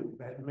do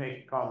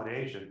make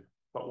accommodation.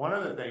 But one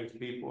of the things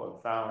people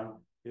have found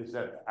is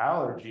that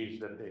allergies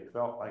that they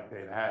felt like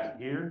they've had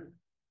here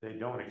they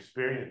don't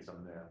experience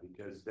them there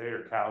because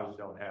their cows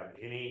don't have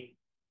any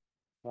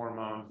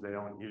hormones, they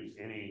don't use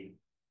any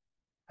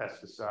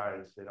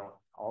pesticides, they don't,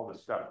 all the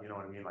stuff, you know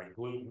what I mean, like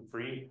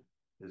gluten-free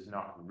is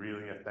not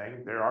really a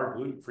thing. There are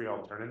gluten-free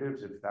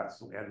alternatives if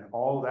that's, and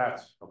all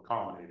that's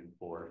accommodated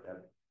for at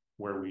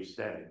where we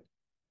stay.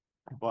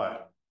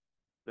 But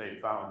they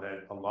found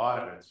that a lot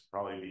of it's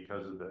probably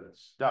because of the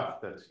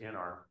stuff that's in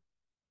our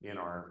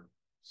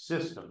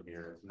system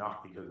here. It's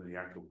not because of the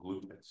actual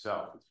gluten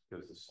itself, it's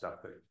because of the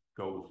stuff that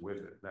goes with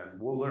it. Then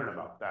we'll learn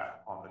about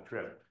that on the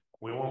trip.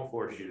 We won't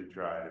force you to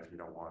try it if you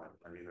don't want it.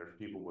 I mean, there's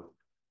people with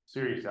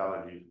serious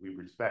allergies, we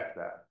respect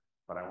that,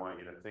 but I want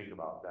you to think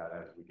about that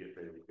as we get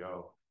ready to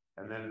go.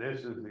 And then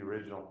this is the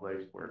original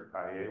place where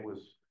Cahiers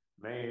was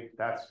made.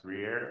 That's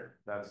Gruyere,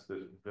 that's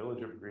the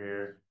village of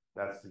Gruyere.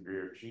 That's the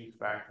Gruyere cheese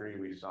factory.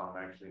 We saw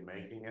them actually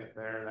making it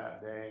there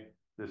that day.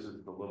 This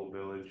is the little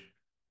village.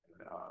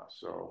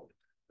 So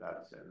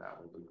that's, and that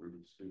was a group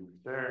of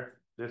students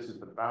there. This is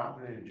the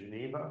fountain in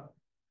Geneva.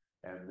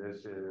 And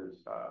this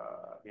is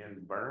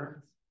in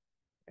Bern.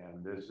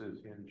 And this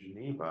is in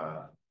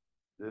Geneva.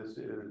 This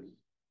is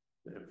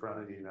in front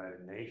of the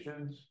United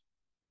Nations.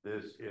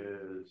 This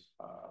is,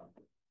 I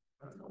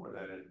don't know where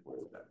that is.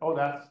 Where is that? Oh,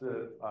 that's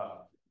the,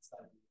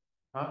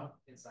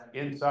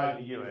 inside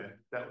the UN.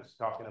 That was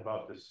talking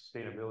about the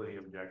sustainability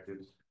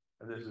objectives.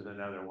 And this is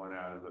another one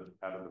out of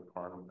the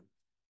parliament.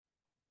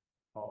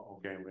 Oh,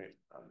 okay, wait,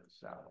 I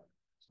missed that one.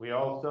 We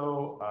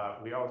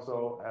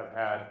also have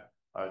had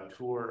a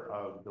tour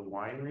of the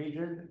wine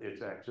region.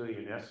 It's actually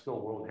a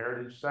UNESCO World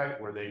Heritage Site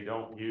where they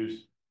don't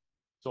use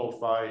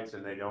sulfites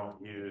and they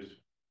don't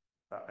use,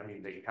 I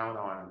mean, they count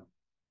on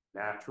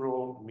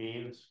natural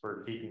means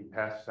for keeping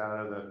pests out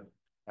of the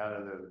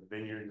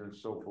vineyards and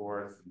so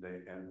forth.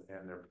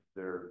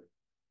 They're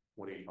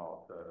what do you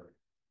call it?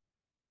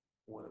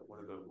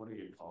 What do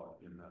you call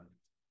it in the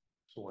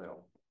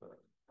soil? The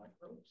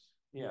microbes.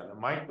 Yeah, the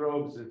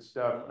microbes and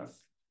stuff.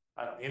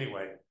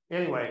 Anyway,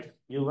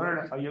 you learn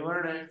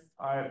it.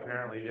 I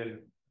apparently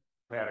didn't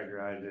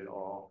categorize it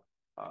all,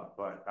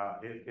 but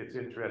it's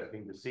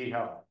interesting to see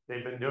how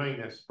they've been doing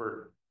this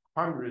for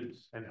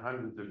hundreds and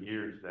hundreds of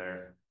years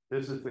there.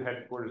 This is the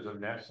headquarters of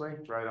Nestle.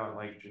 It's right on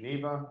Lake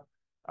Geneva.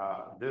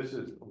 This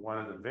is one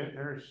of the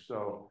vintners.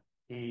 So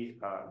he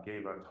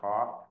gave a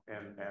talk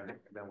and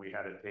then we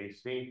had a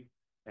tasting,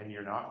 and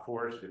you're not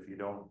forced if you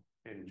don't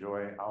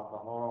enjoy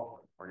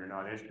alcohol or you're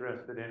not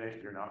interested in it,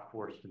 you're not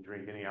forced to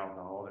drink any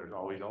alcohol. There's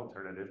always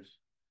alternatives.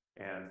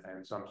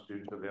 And some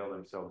students avail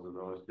themselves of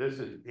those. This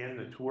is in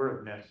the tour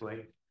of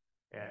Nestle,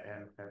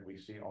 and we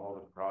see all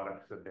the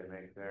products that they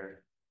make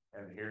there.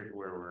 And here's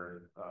where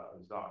we're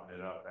zotting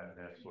it up at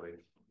Nestle.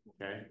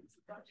 Okay,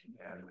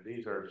 and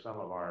these are some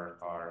of our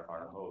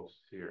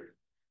hosts here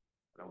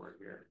over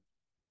here.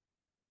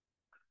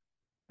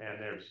 And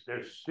there's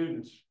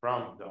students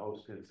from the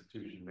host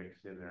institution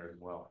mixed in there as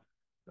well.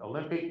 The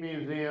Olympic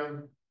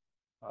Museum,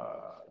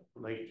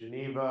 Lake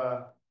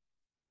Geneva,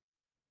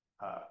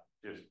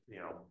 just, you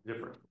know,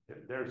 different.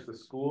 There's the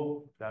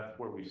school, that's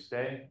where we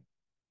stay.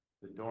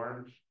 The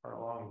dorms are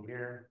along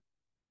here.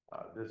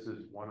 This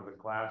is one of the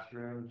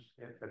classrooms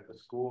at the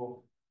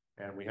school.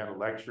 And we had a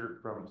lecture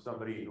from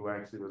somebody who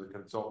actually was a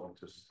consultant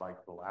to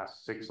like the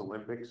last 6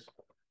 Olympics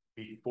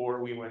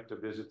before we went to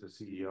visit the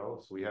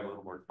CEO. So we had a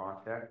little more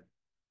contact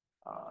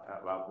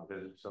about the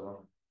visits of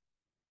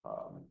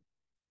them.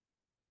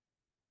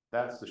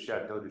 That's the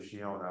Chateau de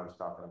Chillon I was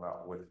talking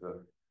about with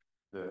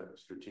the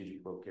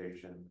strategic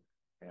location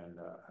and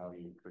how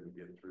you couldn't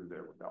get through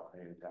there without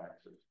paying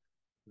taxes.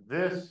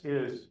 This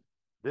is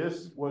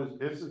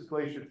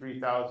Glacier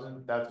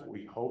 3000. That's what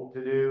we hope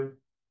to do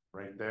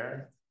right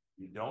there.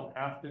 You don't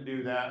have to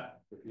do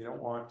that if you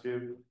don't want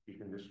to. You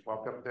can just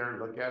walk up there and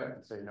look at it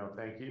and say no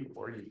thank you,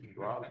 or you can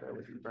go out there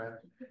with your friends.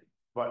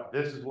 But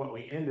this is what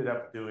we ended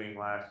up doing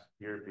last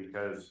year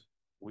because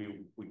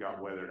we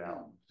got weathered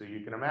out. So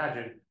you can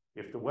imagine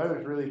if the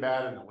weather's really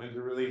bad and the winds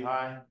are really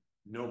high,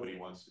 nobody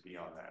wants to be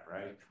on that,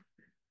 right?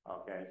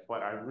 Okay,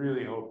 but I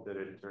really hope that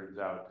it turns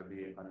out to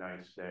be a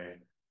nice day.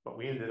 But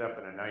we ended up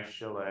in a nice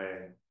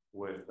chalet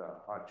with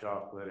hot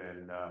chocolate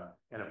and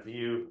a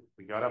view.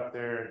 We got up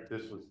there,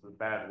 this was the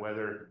bad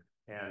weather,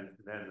 and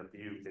then the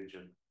view, it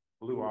just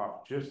blew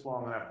off just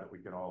long enough that we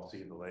could all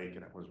see the lake,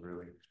 and it was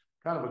really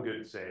kind of a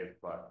good save,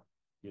 but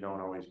you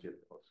don't always get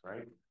those,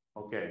 right?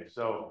 Okay,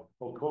 so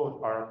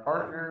our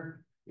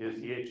partner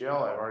is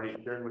EHL. I've already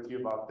shared with you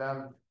about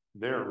them.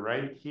 They're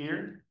right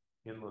here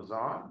in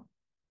Lausanne,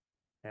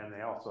 and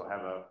they also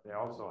have a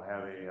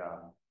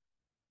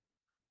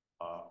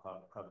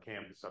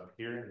campus up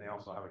here, and they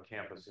also have a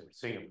campus in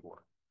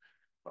Singapore.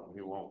 But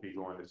we won't be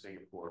going to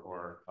Singapore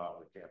or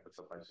the campus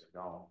up by St.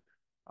 Gallen.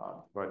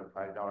 But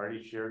I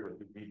already shared with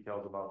you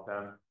details about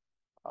them.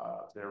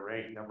 They're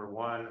ranked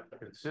 #1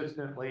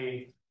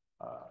 consistently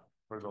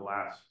for the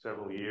last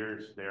several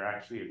years. They're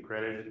actually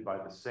accredited by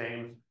the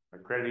same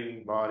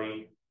accrediting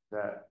body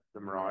that the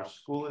Mirage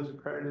School is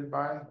accredited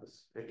by,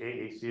 the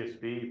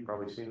AACSB. You've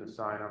probably seen the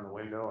sign on the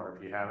window, or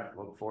if you haven't,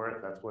 look for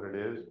it. That's what it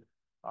is.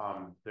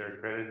 They're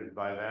accredited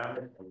by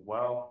them as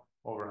well.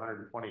 over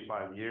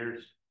 125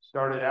 years.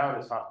 Started out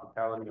as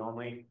hospitality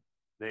only.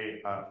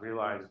 They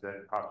realized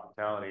that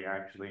hospitality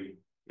actually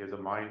is a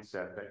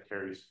mindset that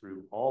carries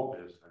through all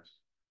business.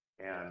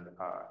 And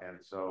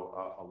so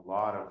a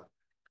lot of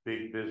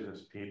big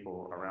business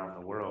people around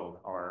the world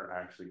are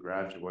actually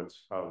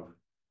graduates of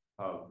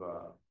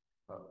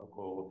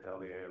École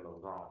Hotelier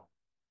Lausanne.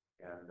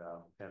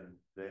 And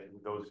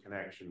those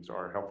connections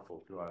are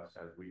helpful to us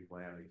as we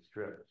plan these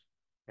trips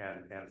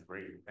and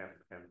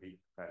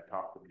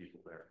talk to people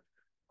there.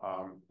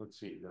 Let's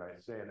see, did I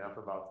say enough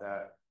about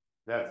that?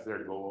 That's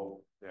their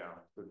goal,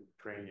 to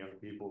train young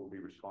people to be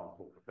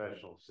responsible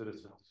professional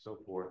citizens and so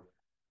forth.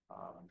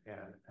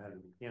 And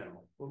you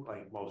know,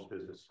 like most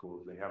business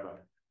schools, they have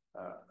a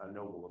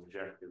noble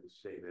objective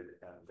stated,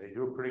 and they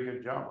do a pretty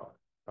good job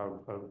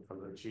of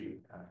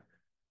achieving that.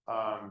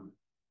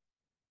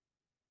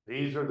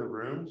 These are the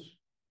rooms.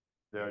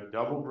 They're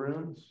double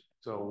rooms.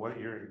 So what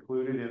you're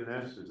included in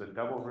this is a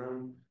double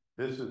room.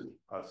 This is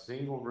a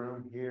single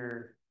room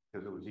here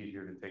because it was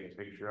easier to take a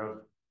picture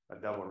of. A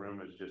double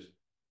room is just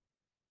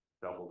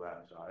double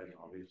that size,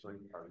 obviously,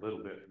 or a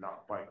little bit,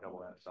 not quite double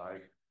that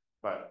size.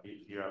 But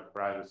you have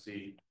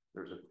privacy.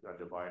 There's a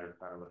divider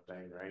kind of a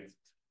thing, right?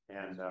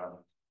 And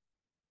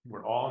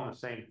we're all on the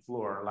same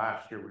floor.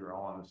 Last year, we were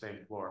all on the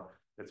same floor.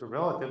 It's a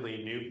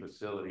relatively new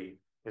facility.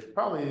 It's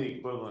probably the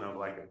equivalent of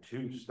like a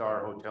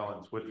 2-star hotel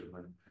in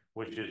Switzerland,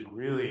 which is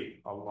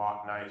really a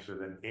lot nicer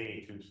than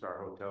any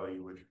 2-star hotel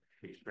you would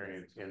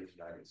experience in the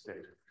United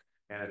States.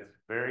 And it's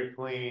very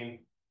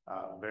clean,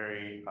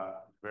 very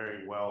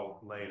well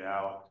laid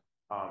out.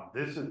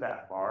 This is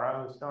that bar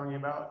I was telling you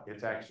about.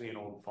 It's actually an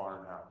old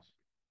farmhouse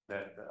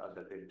that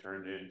they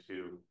turned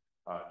into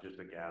just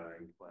a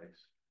gathering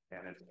place.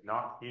 And it's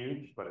not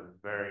huge, but it's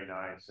very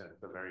nice, and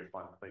it's a very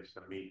fun place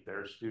to meet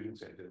their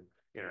students and to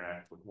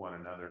interact with one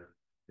another.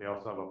 They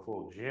also have a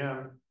full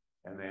gym,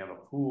 and they have a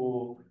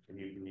pool, and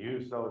you can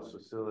use those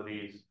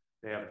facilities.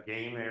 They have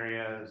game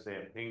areas, they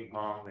have ping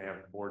pong, they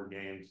have board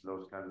games,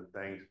 those kinds of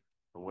things,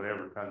 or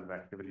whatever kinds of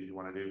activities you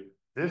want to do.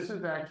 This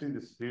is actually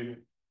the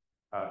student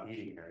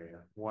eating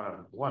area, one of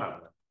them,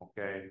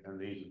 okay? And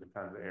these are the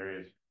kinds of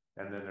areas.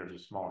 And then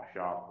there's a small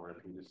shop where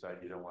if you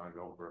decide you don't want to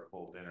go for a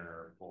full dinner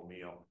or a full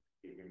meal,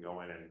 you can go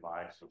in and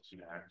buy some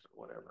snacks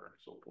or whatever and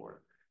so forth.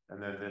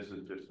 And then this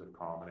is just a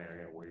common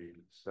area where you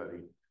can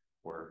study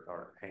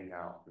or hang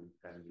out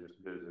and just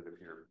visit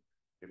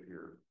if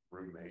your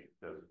roommate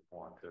doesn't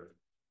want, they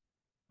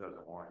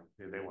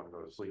want to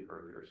go to sleep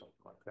early or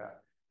something like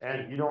that.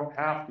 And you don't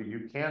have to,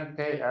 you can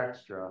pay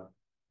extra.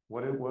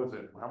 What was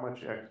it? How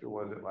much extra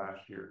was it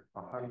last year?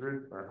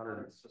 100 or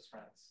 100 Swiss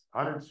francs.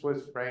 100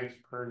 Swiss francs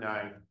per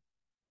night.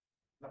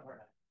 Not per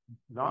night.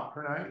 Not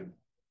per night?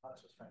 100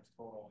 Swiss francs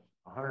total.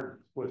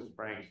 100 Swiss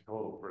francs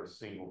total for a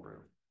single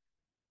room.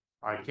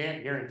 I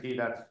can't guarantee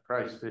that's the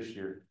price this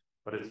year,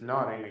 but it's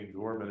not an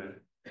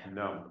exorbitant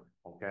number,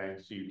 okay?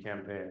 So you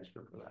can pay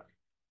extra for that.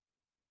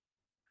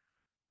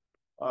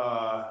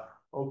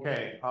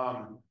 Okay,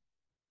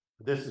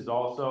 this is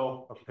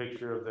also a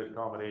picture of the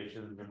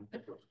accommodations in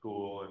the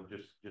school and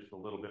just a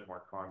little bit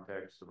more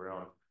context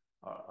around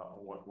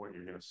what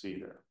you're gonna see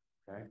there,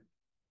 okay?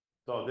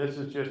 So this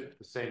is just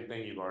the same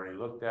thing you've already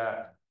looked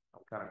at.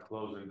 I'm kind of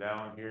closing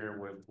down here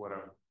with what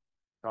I'm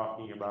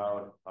talking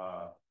about.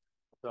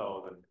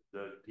 So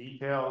the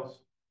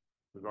details,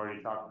 we've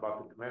already talked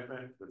about the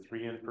commitment, the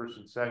 3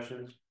 in-person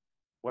sessions.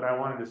 What I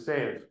wanted to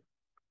say is,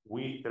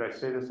 did I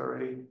say this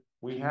already?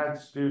 We had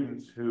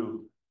students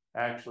who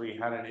actually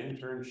had an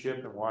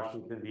internship in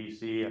Washington,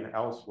 D.C. and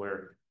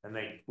elsewhere, and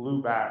they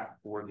flew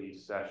back for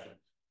these sessions.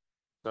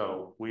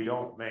 So we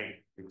don't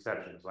make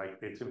exceptions.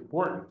 Like, it's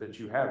important that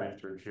you have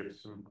internships,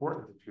 it's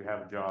important that you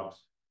have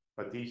jobs,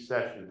 but these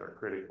sessions are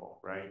critical,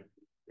 right?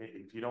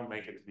 If you don't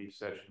make it to these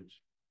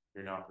sessions,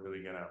 you're not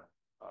really gonna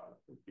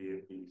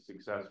be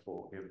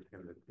successful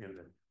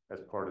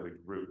as part of the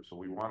group. So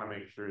we want to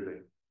make sure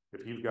that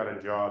if you've got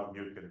a job,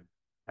 you can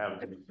have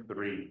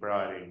 3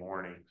 Friday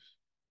mornings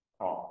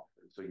off.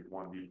 So you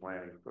want to be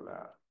planning for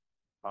that.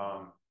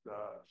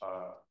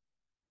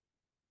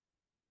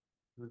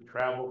 The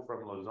travel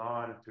from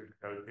Lausanne to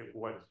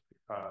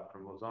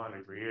from Lausanne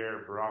to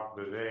Gruyere, Barak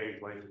Vevey,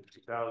 Blaine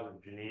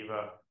 2000,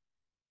 Geneva,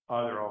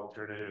 other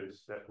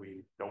alternatives that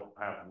we don't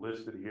have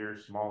listed here,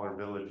 smaller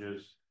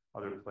villages,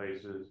 other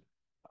places.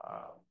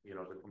 You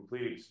know, the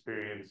complete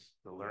experience,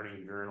 the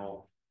learning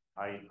journal,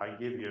 I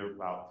give you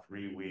about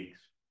 3 weeks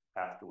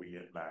after we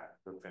get back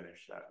to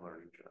finish that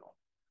learning journal.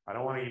 I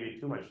don't want to give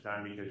you too much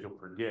time because you'll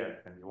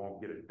forget and you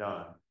won't get it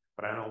done,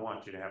 but I don't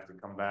want you to have to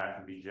come back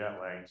and be jet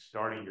lagged,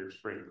 starting your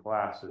spring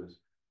classes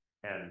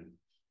and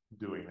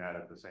doing that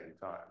at the same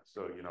time.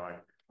 So, you know, I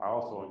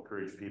also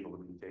encourage people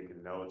to be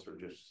taking notes or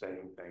just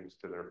saying things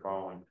to their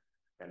phone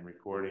and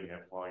recording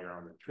it while you're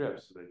on the trip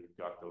so that you've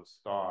got those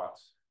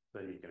thoughts,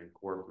 that you can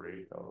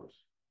incorporate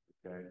those,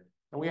 okay?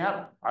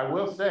 And I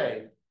will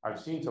say, I've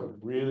seen some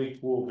really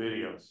cool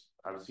videos.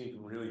 I've seen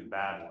some really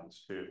bad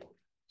ones too.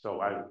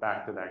 So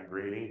back to that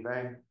grading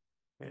thing,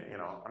 you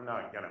know, I'm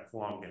not gonna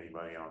flunk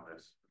anybody on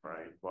this,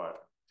 right?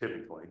 But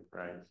typically,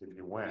 right, if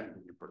you went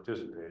and you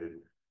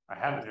participated, I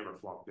haven't ever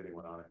flunked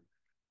anyone on it.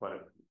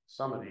 But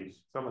some of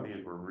these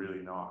were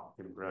really not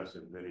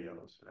impressive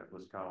videos. And it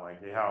was kind of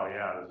like, hey, hell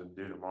yeah, this is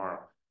due tomorrow.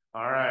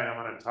 All right,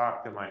 I'm gonna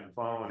talk to my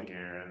phone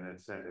here and then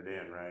send it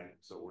in, right?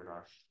 So we're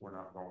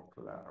not going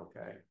for that,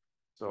 okay?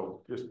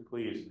 So just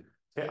please,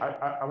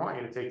 I want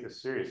you to take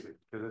this seriously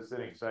because it's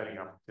an exciting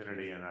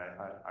opportunity and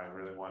I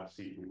really want to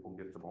see people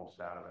get the most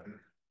out of it.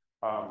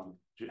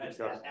 I just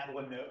add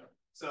one note.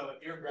 So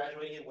if you're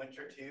graduating in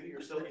winter too,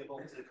 you're still able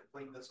to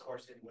complete this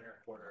course in winter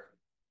quarter.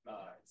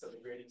 So the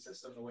grading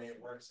system, the way it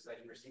works is that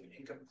you receive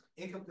an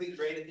incomplete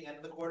grade at the end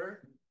of the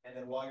quarter. And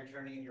then while you're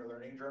turning in your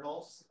learning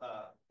journals,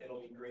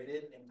 it'll be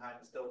graded in time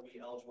to still be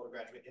eligible to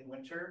graduate in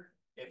winter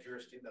if you're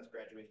a student that's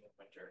graduating in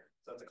winter.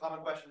 So it's a common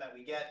question that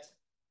we get.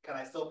 Can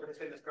I still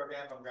participate in this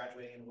program if I'm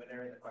graduating in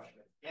winter? And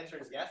the answer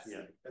is yes,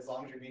 as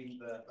long as you're meeting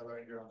the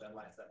learning journal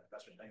deadlines that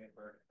Professor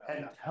Stengenberg.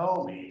 And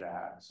tell me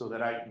that so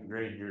that I can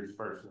grade yours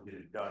first and get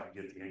it done and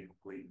get the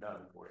incomplete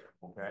done for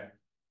you, okay?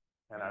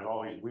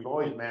 And we've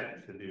always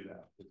managed to do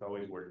that. It's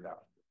always worked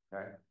out,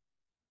 okay?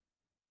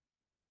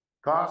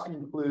 Cost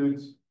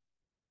includes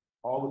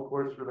all the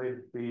course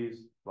related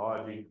fees,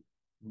 lodging,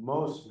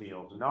 most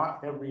meals,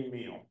 not every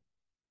meal.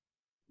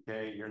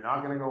 Okay, you're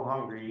not gonna go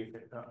hungry.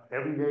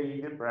 Every day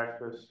you get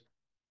breakfast.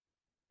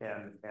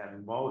 And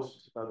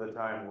most of the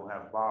time we'll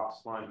have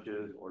box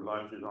lunches or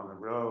lunches on the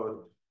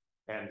road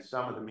and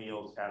some of the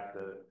meals at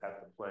the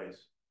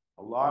place.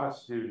 A lot of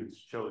students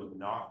chose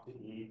not to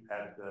eat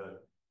at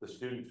the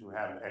students who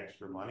have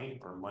extra money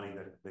or money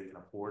that they can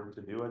afford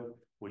to do it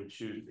would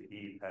choose to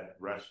eat at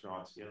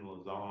restaurants in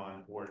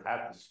Lausanne or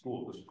at the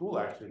school. The school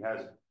actually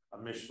has a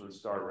Michelin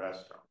star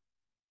restaurant.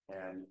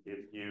 And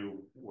if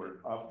you were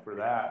up for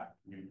that,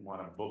 you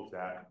want to book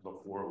that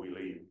before we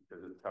leave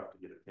because it's tough to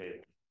get a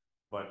table,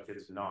 but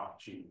it's not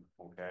cheap,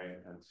 okay?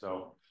 And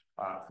so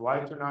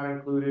flights are not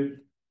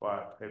included,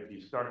 but if you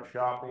start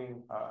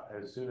shopping,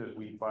 as soon as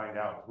we find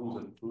out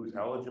who's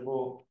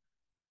eligible,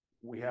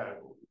 we have,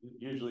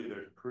 usually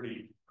there's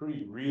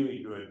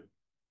really good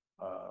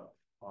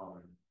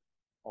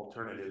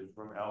alternatives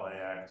from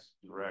LAX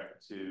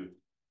direct to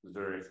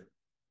Zurich.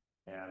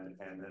 And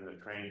then the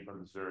train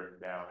from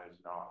Zurich down is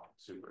not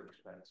super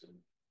expensive.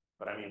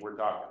 But I mean, we're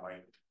talking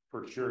like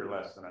for sure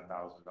less than $1,000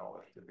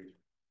 typically.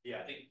 Yeah,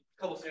 I think a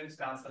couple students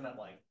found some at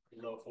like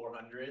low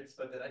 400s,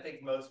 but then I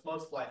think most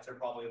flights are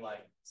probably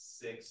like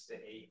 6 to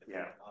 8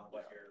 on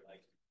what you're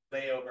like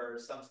layover.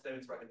 Some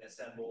students are going to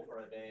assemble for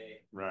a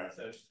day. Right.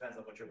 So it just depends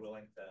on what you're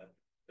willing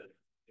to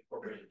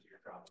incorporate into your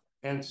travel.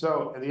 And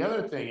so and the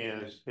other thing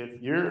is if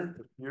you're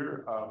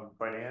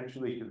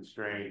financially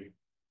constrained,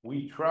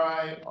 we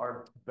try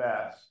our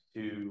best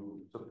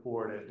to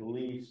support at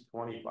least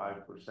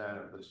 25%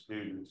 of the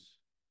students.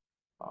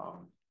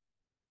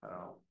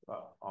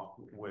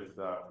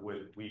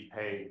 We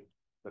pay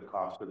the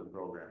cost of the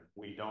program.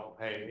 We don't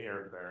pay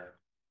airfare.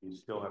 You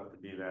still have to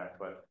do that,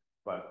 but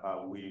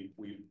we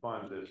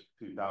fund this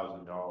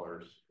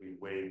 $2,000. We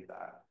waive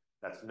that.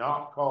 That's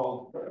not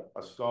called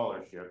a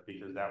scholarship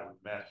because that would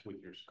mess with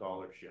your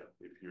scholarship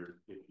if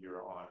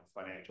you're on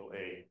financial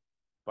aid.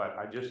 But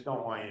I just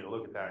don't want you to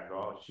look at that and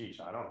go, oh,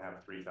 sheesh, I don't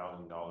have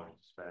 $3,000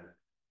 to spend.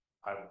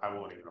 I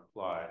won't even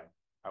apply.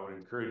 I would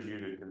encourage you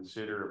to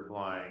consider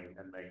applying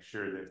and make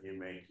sure that you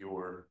make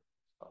your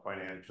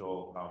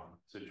financial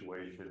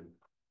situation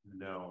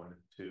known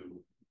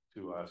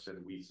to us,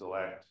 and we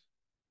select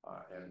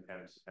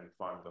and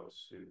fund those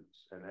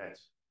students. And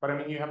that's, but I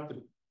mean, you have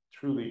to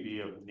truly be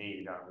of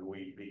need. I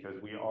mean,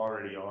 because we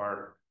already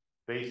are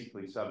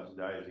basically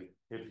subsidizing.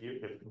 If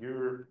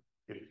you're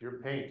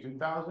paying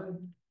 $2,000.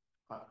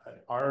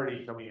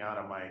 Already coming out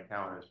of my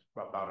account is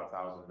about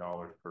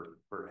 $1,000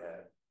 per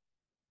head.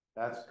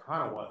 That's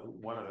kind of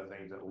one of the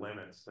things that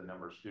limits the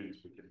number of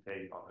students we can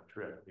take on the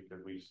trip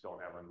because we just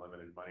don't have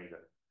unlimited money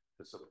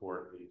to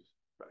support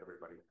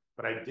everybody.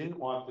 But I didn't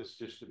want this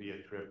just to be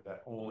a trip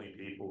that only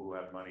people who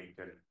have money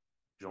can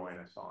join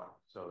us on.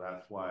 So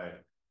that's why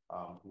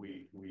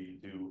we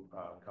do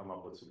come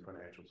up with some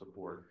financial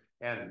support.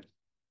 And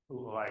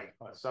like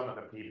some of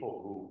the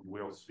people who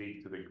will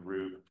speak to the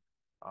group,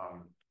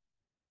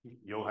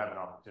 you'll have an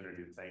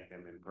opportunity to thank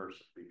them in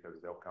person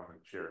because they'll come and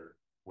share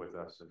with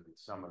us, and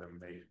some of them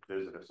may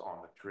visit us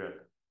on the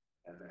trip,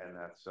 and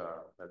that's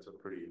a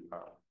pretty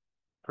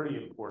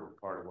important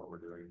part of what we're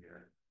doing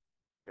here.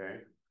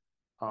 Okay,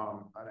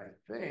 and I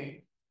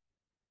think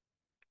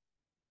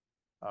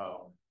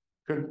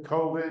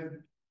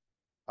COVID,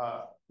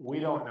 we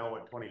don't know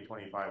what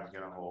 2025 is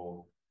going to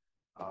hold,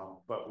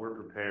 but we're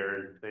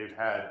prepared.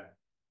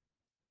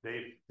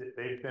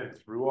 They've been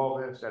through all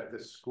this at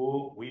this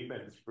school. We've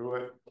been through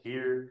it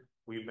here.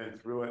 We've been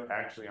through it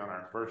actually on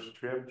our first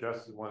trip.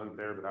 Justin wasn't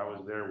there, but I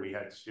was there. We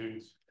had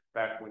students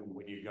back when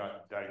you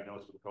got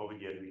diagnosed with COVID,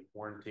 you had to be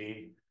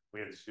quarantined. We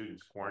had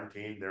students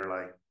quarantined. They're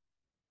like,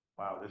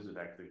 wow, this is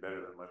actually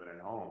better than living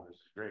at home. This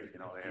is great. You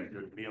know, they had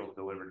good meals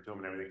delivered to them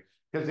and everything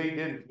because they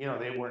didn't, you know,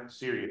 they weren't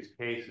serious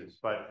cases,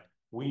 but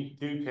we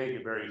do take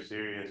it very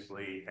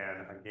seriously,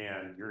 and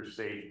again, your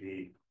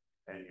safety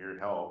and your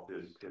health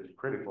is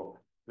critical.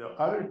 The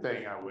other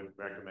thing I would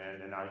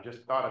recommend, and I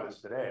just thought of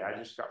this today, I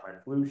just got my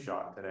flu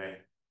shot today.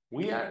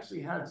 We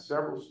actually had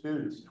several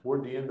students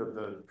toward the end of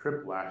the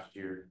trip last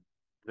year,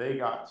 they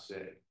got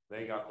sick,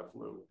 they got the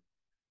flu.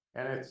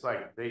 And it's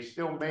like, they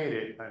still made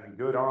it, and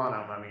good on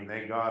them, I mean,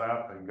 they got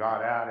up and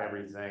got at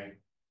everything,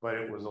 but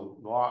it was a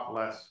lot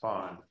less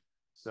fun.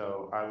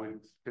 So I would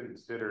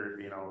consider,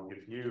 you know,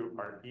 if you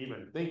are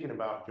even thinking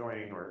about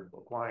joining or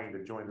applying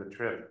to join the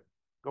trip,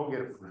 go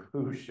get a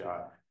flu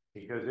shot,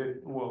 because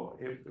it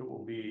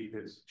will be,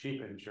 it's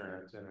cheap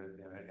insurance, and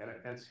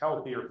it's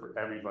healthier for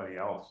everybody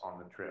else on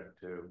the trip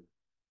too.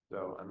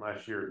 So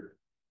unless you're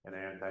an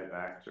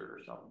anti-vaxxer or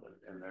something,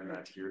 and then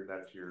that's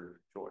your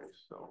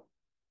choice. So,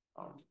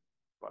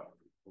 but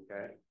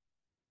okay.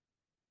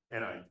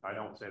 And I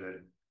don't say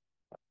that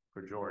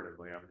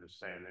pejoratively, I'm just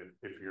saying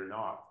that if you're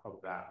not of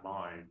that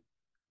mind,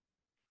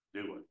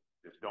 do it.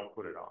 Just don't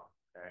put it off,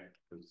 okay?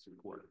 Because it's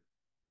important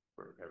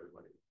for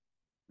everybody.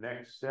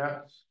 Next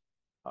steps.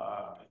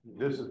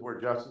 This is where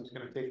Justin's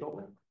going to take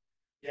over.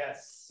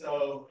 Yes.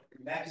 So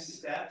next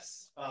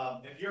steps.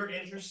 If you're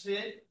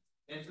interested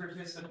in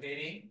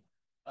participating,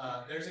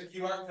 there's a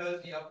QR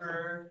code in the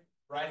upper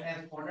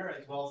right-hand corner,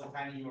 as well as a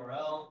tiny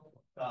URL.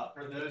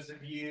 For those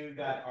of you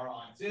that are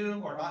on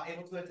Zoom or not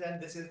able to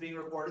attend, this is being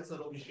recorded, so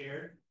it'll be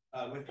shared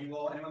with you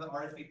all. Anyone that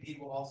RSVP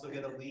will also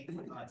get a link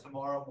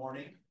tomorrow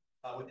morning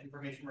with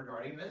information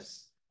regarding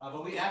this.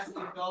 But we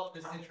actually felt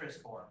this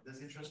interest form.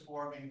 This interest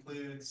form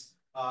includes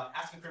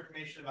asking for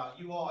information about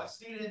you all as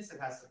students. It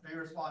has some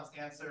pre-response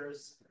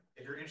answers.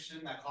 If you're interested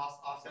in that cost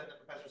offset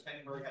that Professor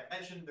Spangenberg had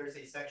mentioned, there's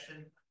a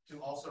section to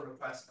also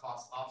request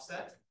cost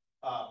offset.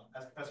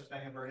 As Professor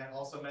Spangenberg had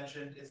also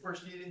mentioned, it's for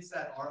students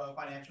that are of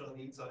financial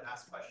need, so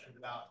ask questions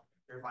about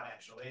your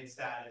financial aid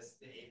status,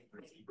 the aid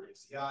for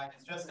CI.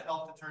 It's just to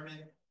help determine,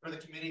 for the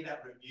committee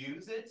that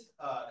reviews it,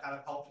 kind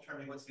of help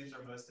determine what students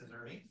are most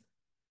deserving.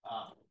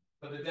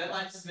 But the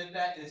deadline to submit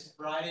that is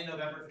Friday,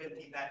 November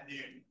 15th at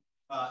noon.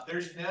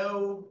 There's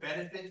no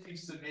benefit to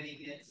submitting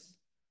it.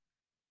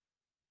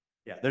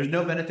 Yeah, there's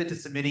no benefit to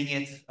submitting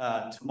it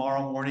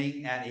tomorrow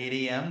morning at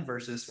 8 a.m.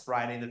 versus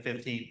Friday the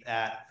 15th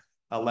at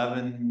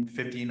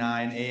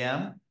 11:59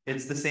 a.m.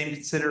 It's the same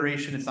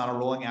consideration. It's not a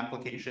rolling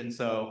application.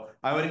 So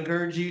I would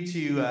encourage you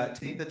to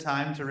take the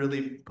time to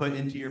really put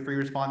into your free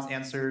response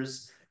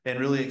answers and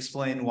really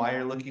explain why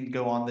you're looking to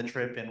go on the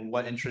trip and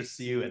what interests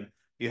you, and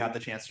you have the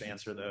chance to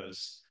answer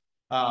those.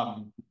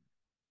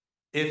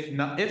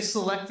 If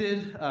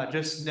selected,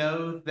 just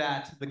know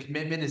that the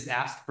commitment is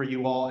asked for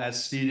you all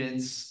as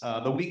students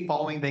the week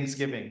following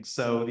Thanksgiving.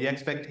 So the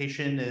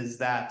expectation is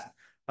that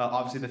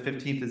obviously the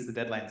 15th is the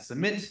deadline to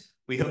submit.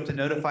 We hope to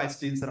notify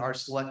students that are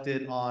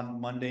selected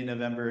on Monday,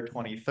 November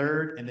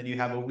 23rd, and then you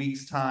have a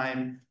week's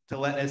time to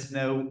let us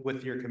know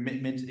with your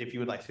commitment if you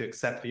would like to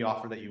accept the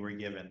offer that you were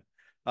given.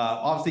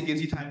 Obviously, it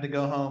gives you time to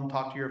go home,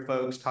 talk to your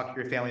folks, talk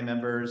to your family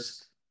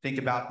members, think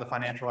about the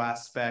financial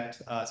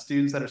aspect.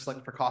 Students that are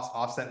selected for cost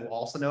offset will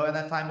also know at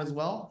that time as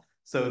well.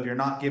 So if you're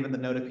not given the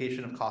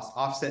notification of cost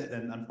offset,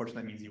 then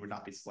unfortunately means you would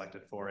not be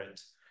selected for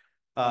it.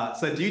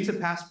 So due to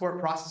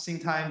passport processing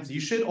times, you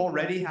should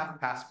already have a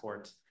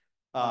passport.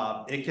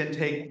 It can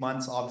take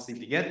months, obviously,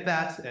 to get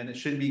that, and it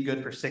should be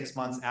good for 6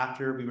 months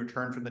after we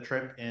return from the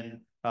trip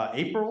in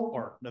April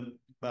or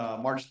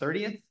March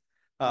 30th.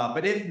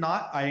 But if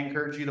not, I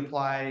encourage you to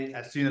apply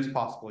as soon as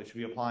possible. You should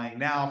be applying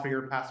now for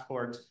your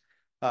passport.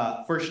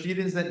 For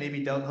students that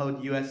maybe don't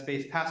hold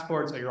US-based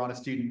passports or you're on a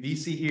student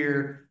visa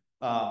here,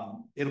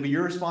 it'll be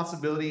your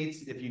responsibility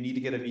if you need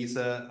to get a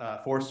visa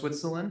for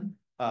Switzerland.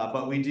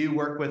 But we do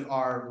work with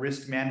our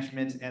risk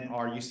management and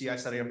our UCI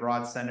Study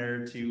Abroad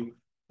Center to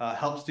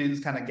help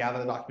students kind of gather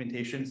the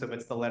documentation. So if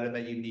it's the letter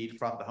that you need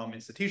from the home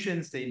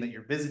institution stating that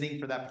you're visiting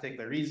for that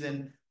particular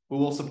reason, we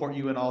will support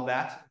you in all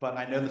that. But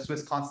I know the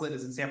Swiss consulate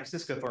is in San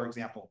Francisco, for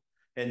example.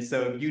 And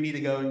so if you need to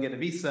go and get a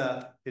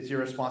visa, it's your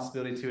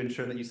responsibility to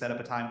ensure that you set up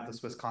a time with the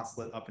Swiss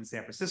consulate up in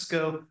San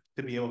Francisco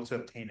to be able to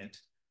obtain it.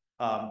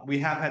 We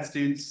have had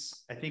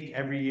students, I think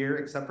every year,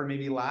 except for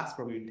maybe last,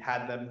 where we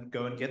had them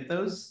go and get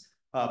those.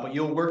 But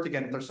you'll work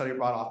again with our study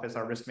abroad office,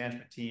 our risk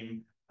management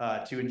team,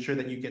 to ensure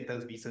that you get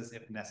those visas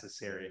if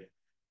necessary.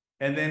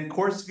 And then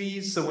course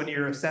fees. So when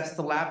you're assessed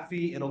the lab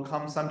fee, it'll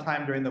come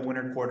sometime during the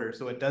winter quarter.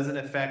 So it doesn't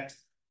affect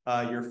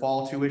your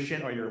fall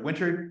tuition or your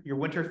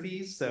winter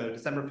fees. So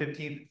December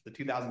 15th, the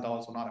 $2,000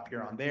 will not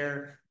appear on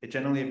there. It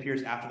generally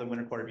appears after the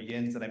winter quarter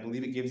begins, and I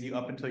believe it gives you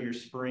up until your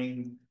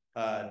spring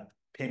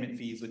payment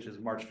fees, which is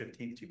March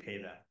 15th, to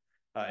pay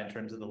that in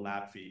terms of the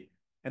lab fee.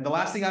 And the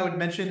last thing I would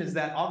mention is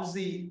that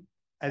obviously,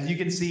 as you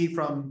can see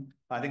from,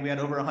 I think we had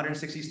over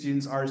 160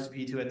 students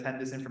RSVP to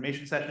attend this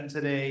information session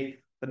today.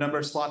 The number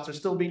of slots are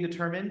still being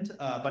determined,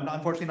 but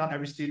unfortunately not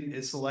every student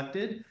is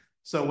selected.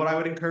 So what I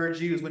would encourage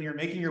you is when you're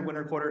making your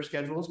winter quarter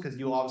schedules, because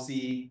you'll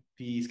obviously,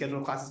 the schedule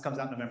of classes comes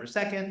out November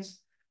 2nd,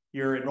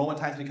 your enrollment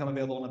times become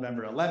available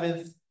November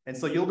 11th. And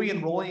so you'll be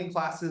enrolling in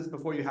classes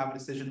before you have a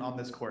decision on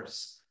this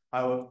course.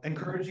 I would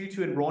encourage you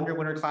to enroll in your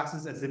winter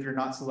classes as if you're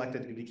not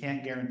selected, if you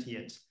can't guarantee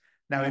it.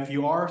 Now, if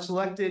you are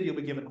selected, you'll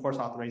be given course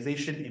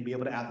authorization and be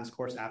able to add this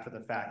course after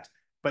the fact.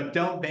 But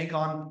don't bank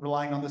on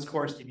relying on this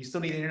course. If you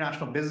still need an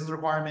international business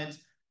requirement,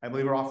 I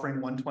believe we're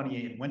offering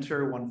 128 in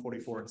winter,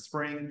 144 in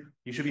spring.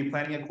 You should be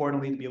planning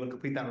accordingly to be able to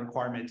complete that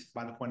requirement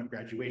by the point of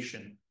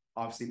graduation.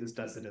 Obviously, this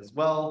does it as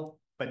well,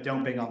 but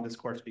don't bank on this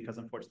course because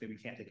unfortunately we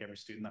can't take every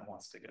student that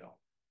wants to go.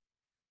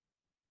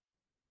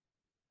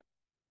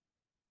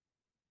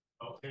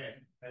 Okay,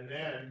 and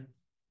then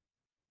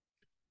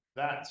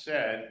that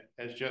said,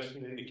 as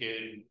Justin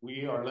indicated,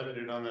 we are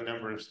limited on the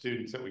number of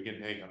students that we can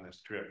take on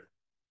this trip.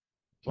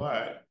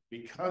 But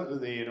because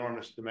of the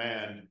enormous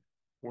demand,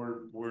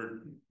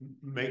 we're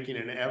making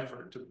an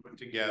effort to put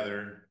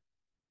together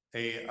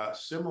a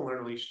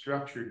similarly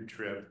structured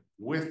trip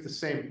with the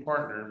same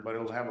partner, but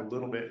it'll have a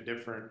little bit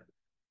different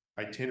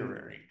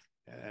itinerary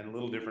and a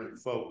little different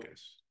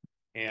focus.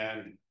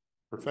 And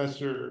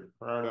Professor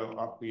Gerardo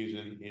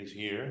Ockwiesen is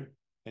here.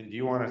 And do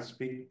you want to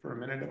speak for a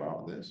minute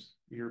about this,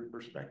 your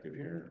perspective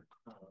here?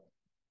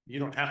 You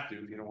don't have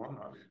to if you don't want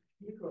to.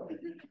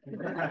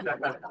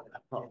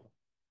 Oh,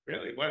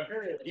 really? What?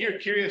 You're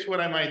curious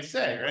what I might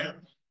say, right?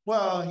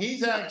 Well,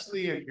 he's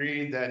actually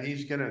agreed that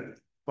he's going to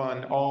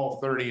fund all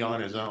 30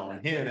 on his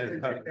own.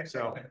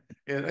 So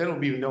it'll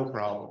be no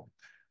problem.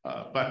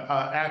 But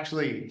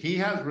actually, he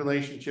has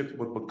relationships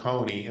with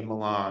Bocconi in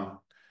Milan,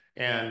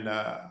 and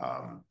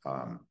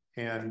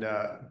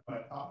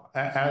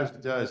as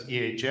does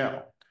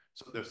EHL.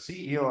 So the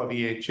CEO of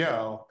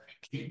EHL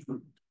came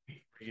from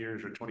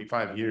years or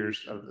 25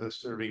 years of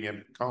serving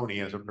in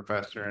Bocconi as a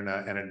professor and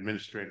an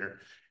administrator,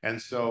 and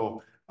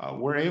so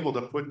we're able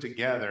to put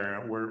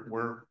together.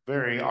 We're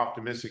very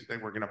optimistic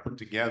that we're going to put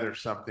together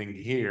something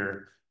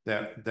here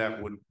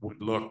that would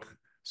look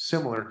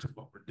similar to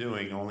what we're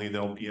doing, only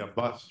there'll be a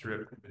bus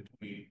trip in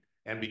between.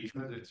 And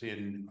because it's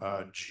in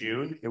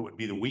June, it would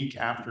be the week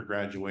after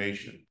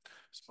graduation.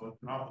 So it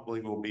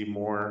probably will be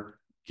more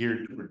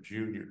geared toward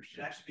juniors. It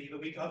should actually be the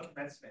week of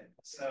commencement.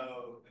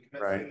 So the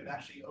commencement would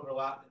actually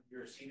overlap with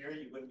your senior.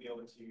 You wouldn't be able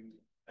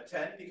to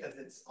attend because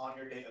it's on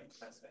your day of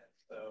commencement.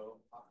 So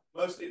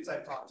most students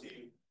I've talked to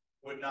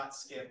would not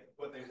skip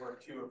what they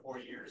worked 2 or 4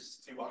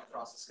 years to walk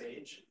across the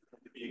stage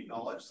to be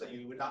acknowledged. So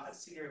you would not, a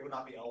senior would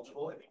not be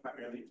eligible. It'd be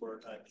primarily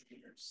for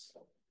juniors.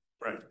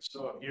 Right.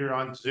 So if you're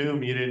on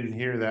Zoom, you didn't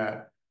hear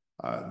that.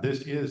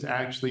 This is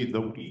actually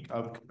the week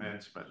of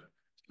commencement.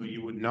 So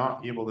you would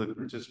not be able to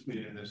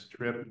participate in this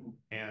trip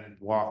and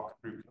walk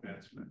through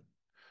commencement.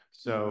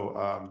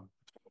 So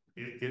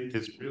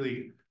it's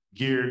really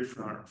geared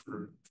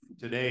for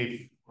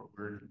today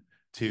forward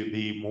to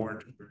be more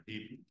toward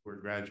we're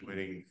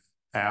graduating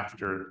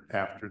after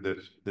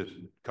this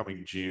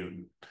coming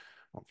June.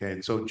 Okay,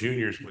 and so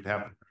juniors would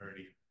have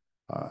priority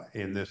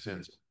in this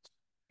instance,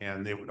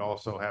 and they would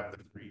also have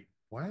the free.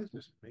 Why is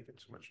this making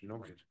so much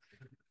noise?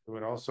 They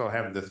would also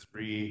have the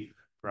 3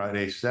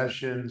 Friday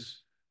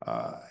sessions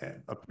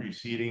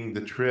preceding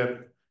the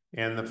trip,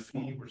 and the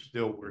fee we're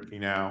still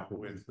working out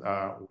with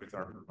our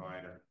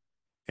provider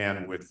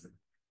and with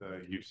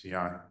the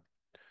UCI.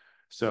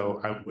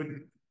 So I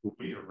wouldn't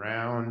wait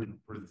around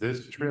for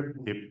this trip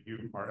if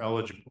you are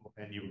eligible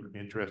and you are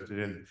interested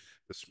in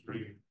the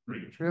spring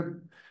trip.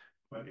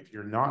 But if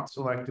you're not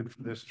selected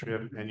for this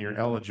trip and you're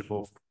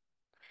eligible,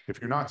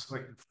 if you're not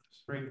selected for the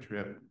spring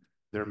trip,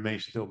 there may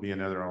still be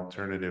another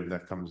alternative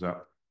that comes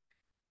up.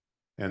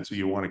 And so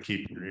you want to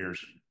keep your ears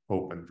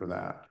open for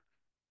that.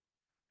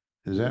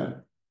 Is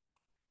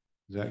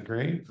that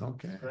great?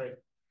 Okay. Great.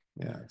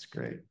 Yeah, it's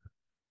great.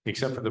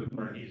 Except for the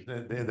parties,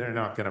 they're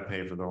not going to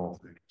pay for the whole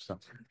thing. So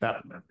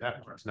that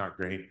part's not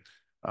great.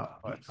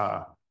 But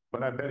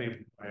I bet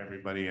you buy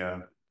everybody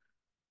a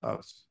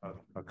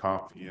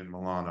coffee in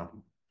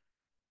Milano.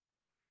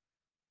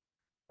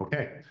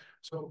 Okay.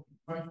 So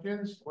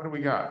questions? What do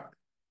we got?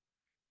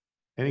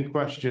 Any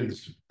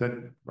questions that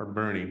are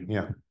burning?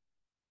 Yeah.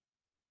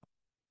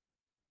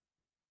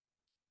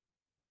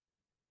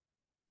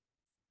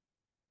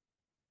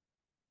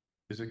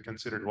 Is it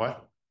considered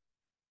what?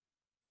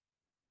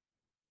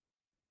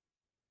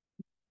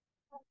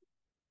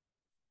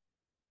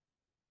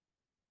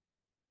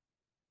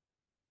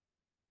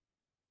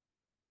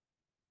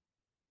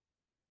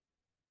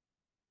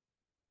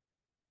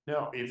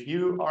 No, if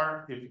you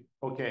are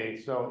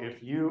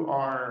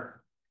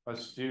a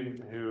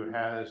student who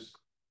has,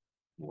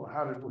 well,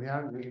 how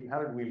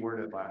did we word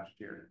it last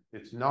year?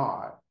 It's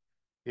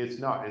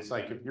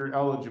like if you're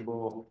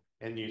eligible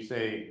and you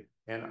say,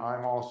 and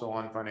I'm also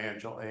on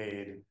financial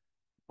aid,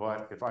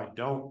 but if I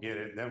don't get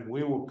it, then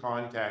we will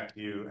contact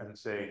you and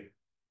say,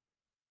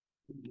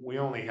 we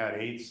only had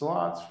 8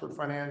 slots for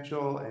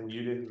financial and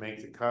you didn't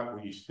make the cut,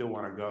 well, you still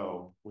want to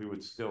go, we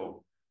would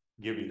still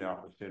give you the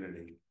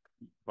opportunity.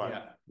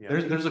 But yeah.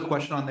 There's a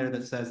question on there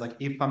that says, like,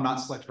 if I'm not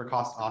selected for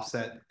cost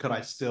offset, do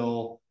I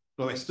still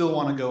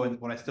want to go, and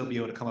would I still be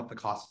able to come up with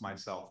the cost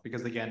myself?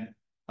 Because again,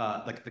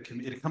 like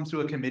it comes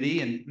to a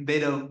committee and they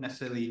don't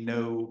necessarily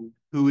know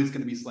who is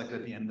going to be selected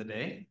at the end of the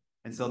day.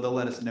 And so they'll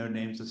let us know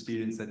names of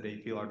students that they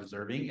feel are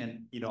deserving.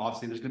 And, you know,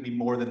 obviously there's going to be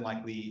more than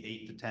likely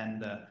 8 to 10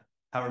 to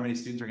however many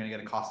students are going to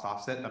get a cost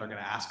offset that are going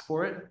to ask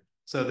for it.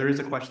 So there is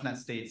a question that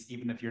states,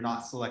 even if you're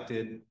not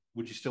selected,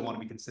 would you still want to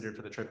be considered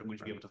for the trip and would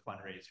you be able to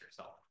fundraise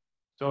yourself?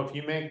 So if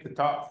you make the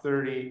top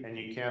 30 and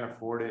you can't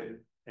afford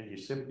it, and you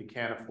simply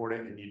can't afford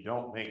it, and you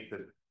don't make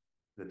the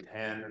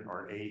 10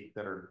 or 8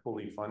 that are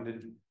fully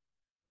funded,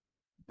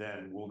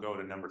 then we'll go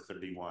to number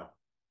 31.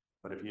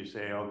 But if you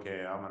say,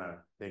 okay, I'm gonna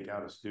take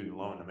out a student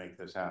loan to make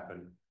this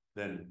happen,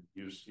 then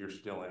you're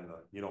still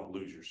you don't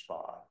lose your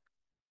spot.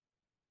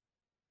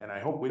 And I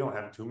hope we don't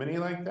have too many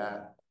like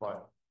that,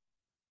 but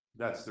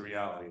that's the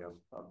reality of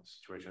the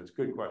situation. It's a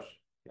good question.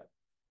 Yeah.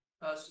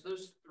 So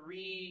those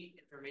 3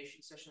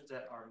 information sessions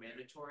that are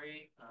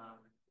mandatory,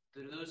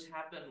 do those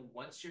happen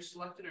once you're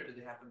selected or do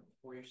they happen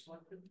before you're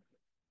selected?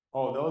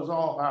 Oh, those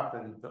all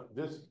happen,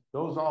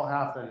 those all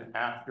happen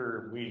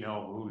after we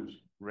know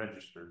who's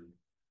registered.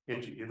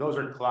 Those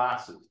are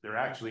classes, they're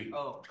actually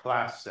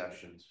class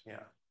sessions, yeah.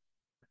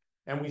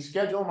 And we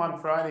schedule them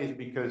on Fridays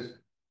because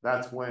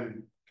that's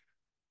when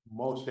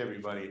most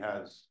everybody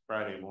has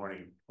Friday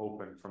morning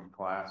open from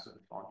classes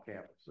on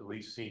campus, at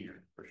least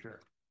senior, for sure.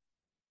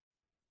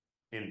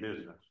 In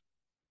business.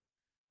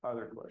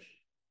 Other questions?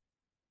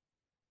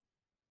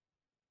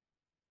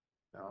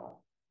 No.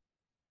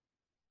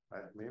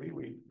 Maybe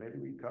we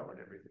covered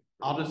everything.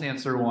 I'll just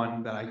answer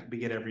one that we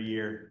get every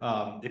year.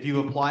 If you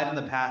applied in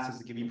the past, does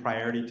it give you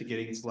priority to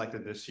getting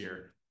selected this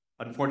year?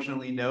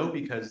 Unfortunately, no,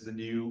 because the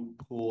new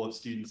pool of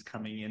students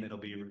coming in, it'll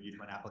be reviewed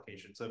from an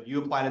application. So if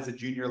you applied as a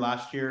junior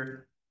last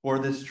year for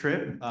this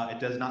trip, it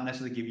does not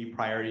necessarily give you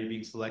priority to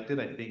being selected.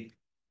 I think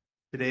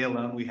today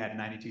alone, we had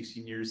 92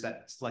 seniors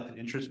that selected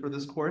interest for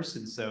this course.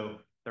 And so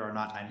there are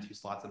not 92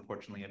 slots,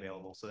 unfortunately,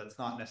 available. So that's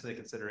not necessarily a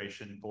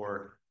consideration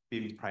for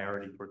being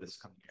priority for this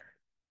coming year.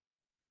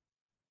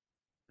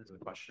 There's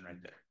a question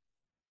right there.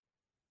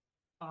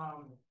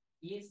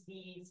 Is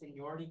the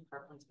seniority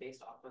preference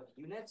based off of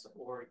units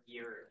or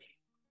year?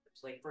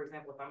 So like, for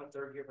example, if I'm a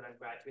 3rd year, but I'm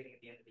graduating at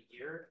the end of the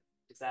year,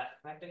 does that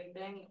affect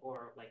anything?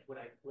 Or like, would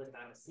I list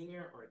that I'm a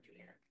senior or a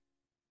junior?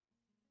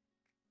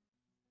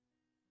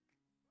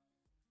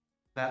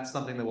 That's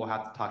something that we'll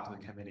have to talk to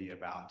the committee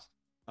about.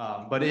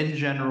 But in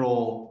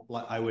general,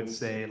 I would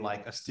say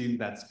like a student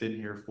that's been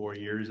here 4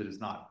 years that is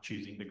not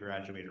choosing to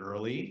graduate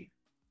early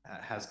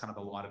has kind of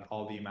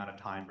all the amount of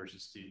time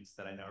versus students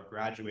that I know are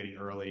graduating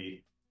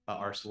early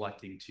are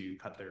selecting to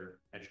cut their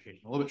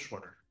education a little bit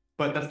shorter.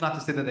 But that's not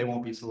to say that they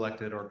won't be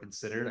selected or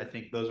considered. I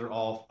think those are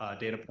all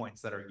data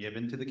points that are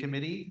given to the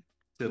committee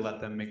to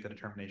let them make the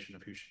determination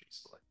of who should be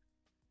selected.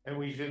 And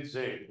we should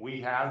say,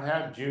 we have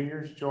had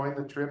juniors join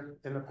the trip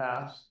in the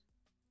past.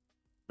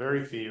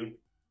 Very few.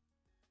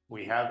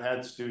 We have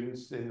had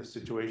students in the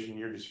situation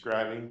you're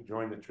describing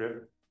join the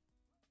trip.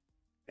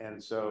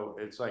 And so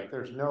it's like,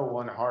 there's no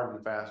one hard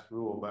and fast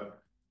rule,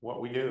 but what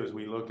we do is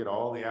we look at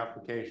all the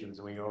applications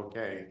and we go,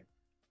 okay,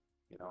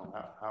 you know,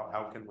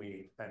 how can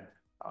we, and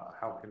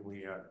how can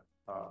we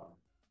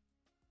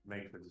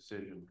make the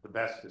decision, the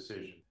best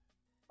decision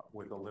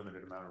with the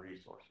limited amount of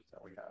resources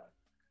that we have.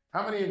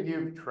 How many of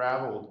you have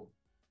traveled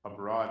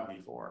abroad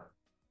before?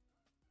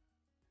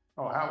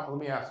 Oh, let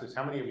me ask this,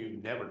 how many of you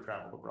never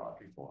traveled abroad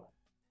before?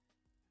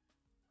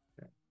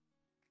 Okay.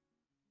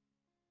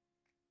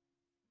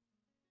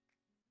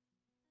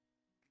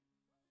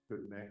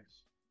 Good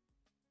mix.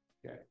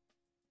 Okay.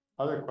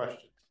 Other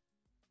questions?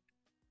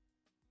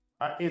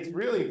 It's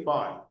really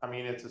fun. I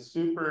mean, it's a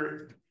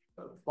super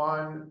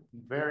fun,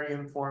 very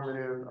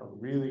informative, a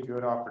really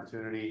good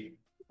opportunity.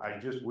 I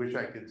just wish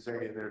I could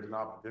say there's an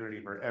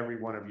opportunity for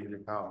every one of you to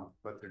come,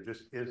 but there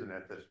just isn't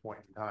at this point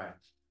in time.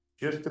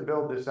 Just to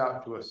build this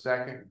out to a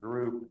second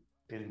group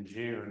in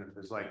June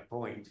is like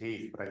pulling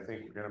teeth, but I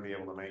think we're going to be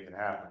able to make it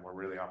happen. We're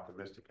really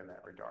optimistic in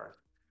that regard.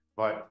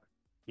 But,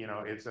 you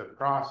know, it's a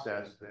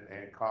process and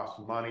it costs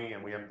money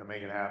and we have to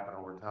make it happen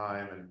over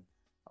time.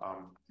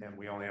 And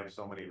we only have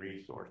so many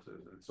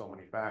resources and so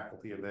many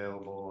faculty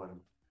available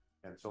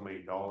and so many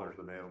dollars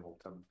available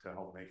to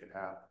help make it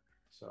happen.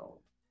 So,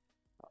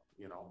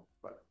 you know,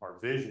 but our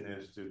vision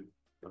is to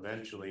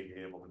eventually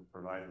be able to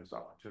provide this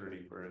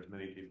opportunity for as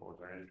many people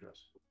as are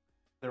interested.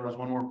 There was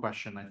one more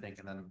question, I think,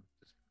 and then.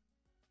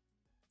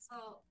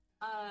 So,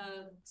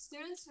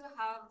 students who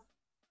have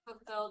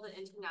fulfilled the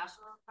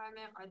international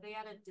requirement, are they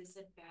at a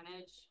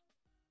disadvantage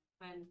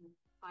when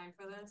applying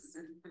for this?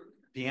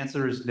 The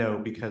answer is no,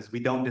 because we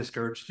don't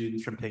discourage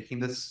students from taking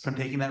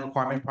that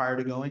requirement prior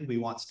to going. We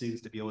want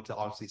students to be able to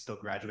obviously still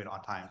graduate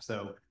on time.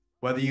 So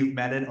whether you've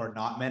met it or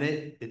not met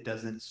it, it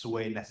doesn't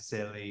sway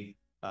necessarily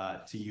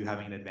to you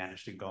having an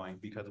advantage to going,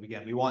 because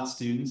again, we want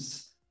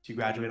students to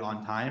graduate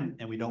on time,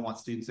 and we don't want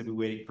students to be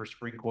waiting for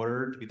spring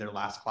quarter to be their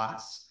last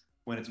class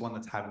when it's one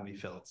that's having to be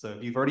filled. So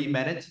if you've already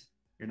met it,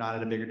 you're not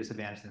at a bigger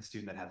disadvantage than a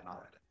student that has not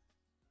met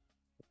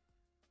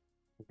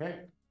it. Okay.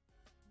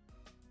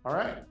 All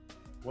right.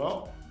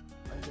 Well,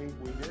 I think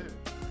we did it.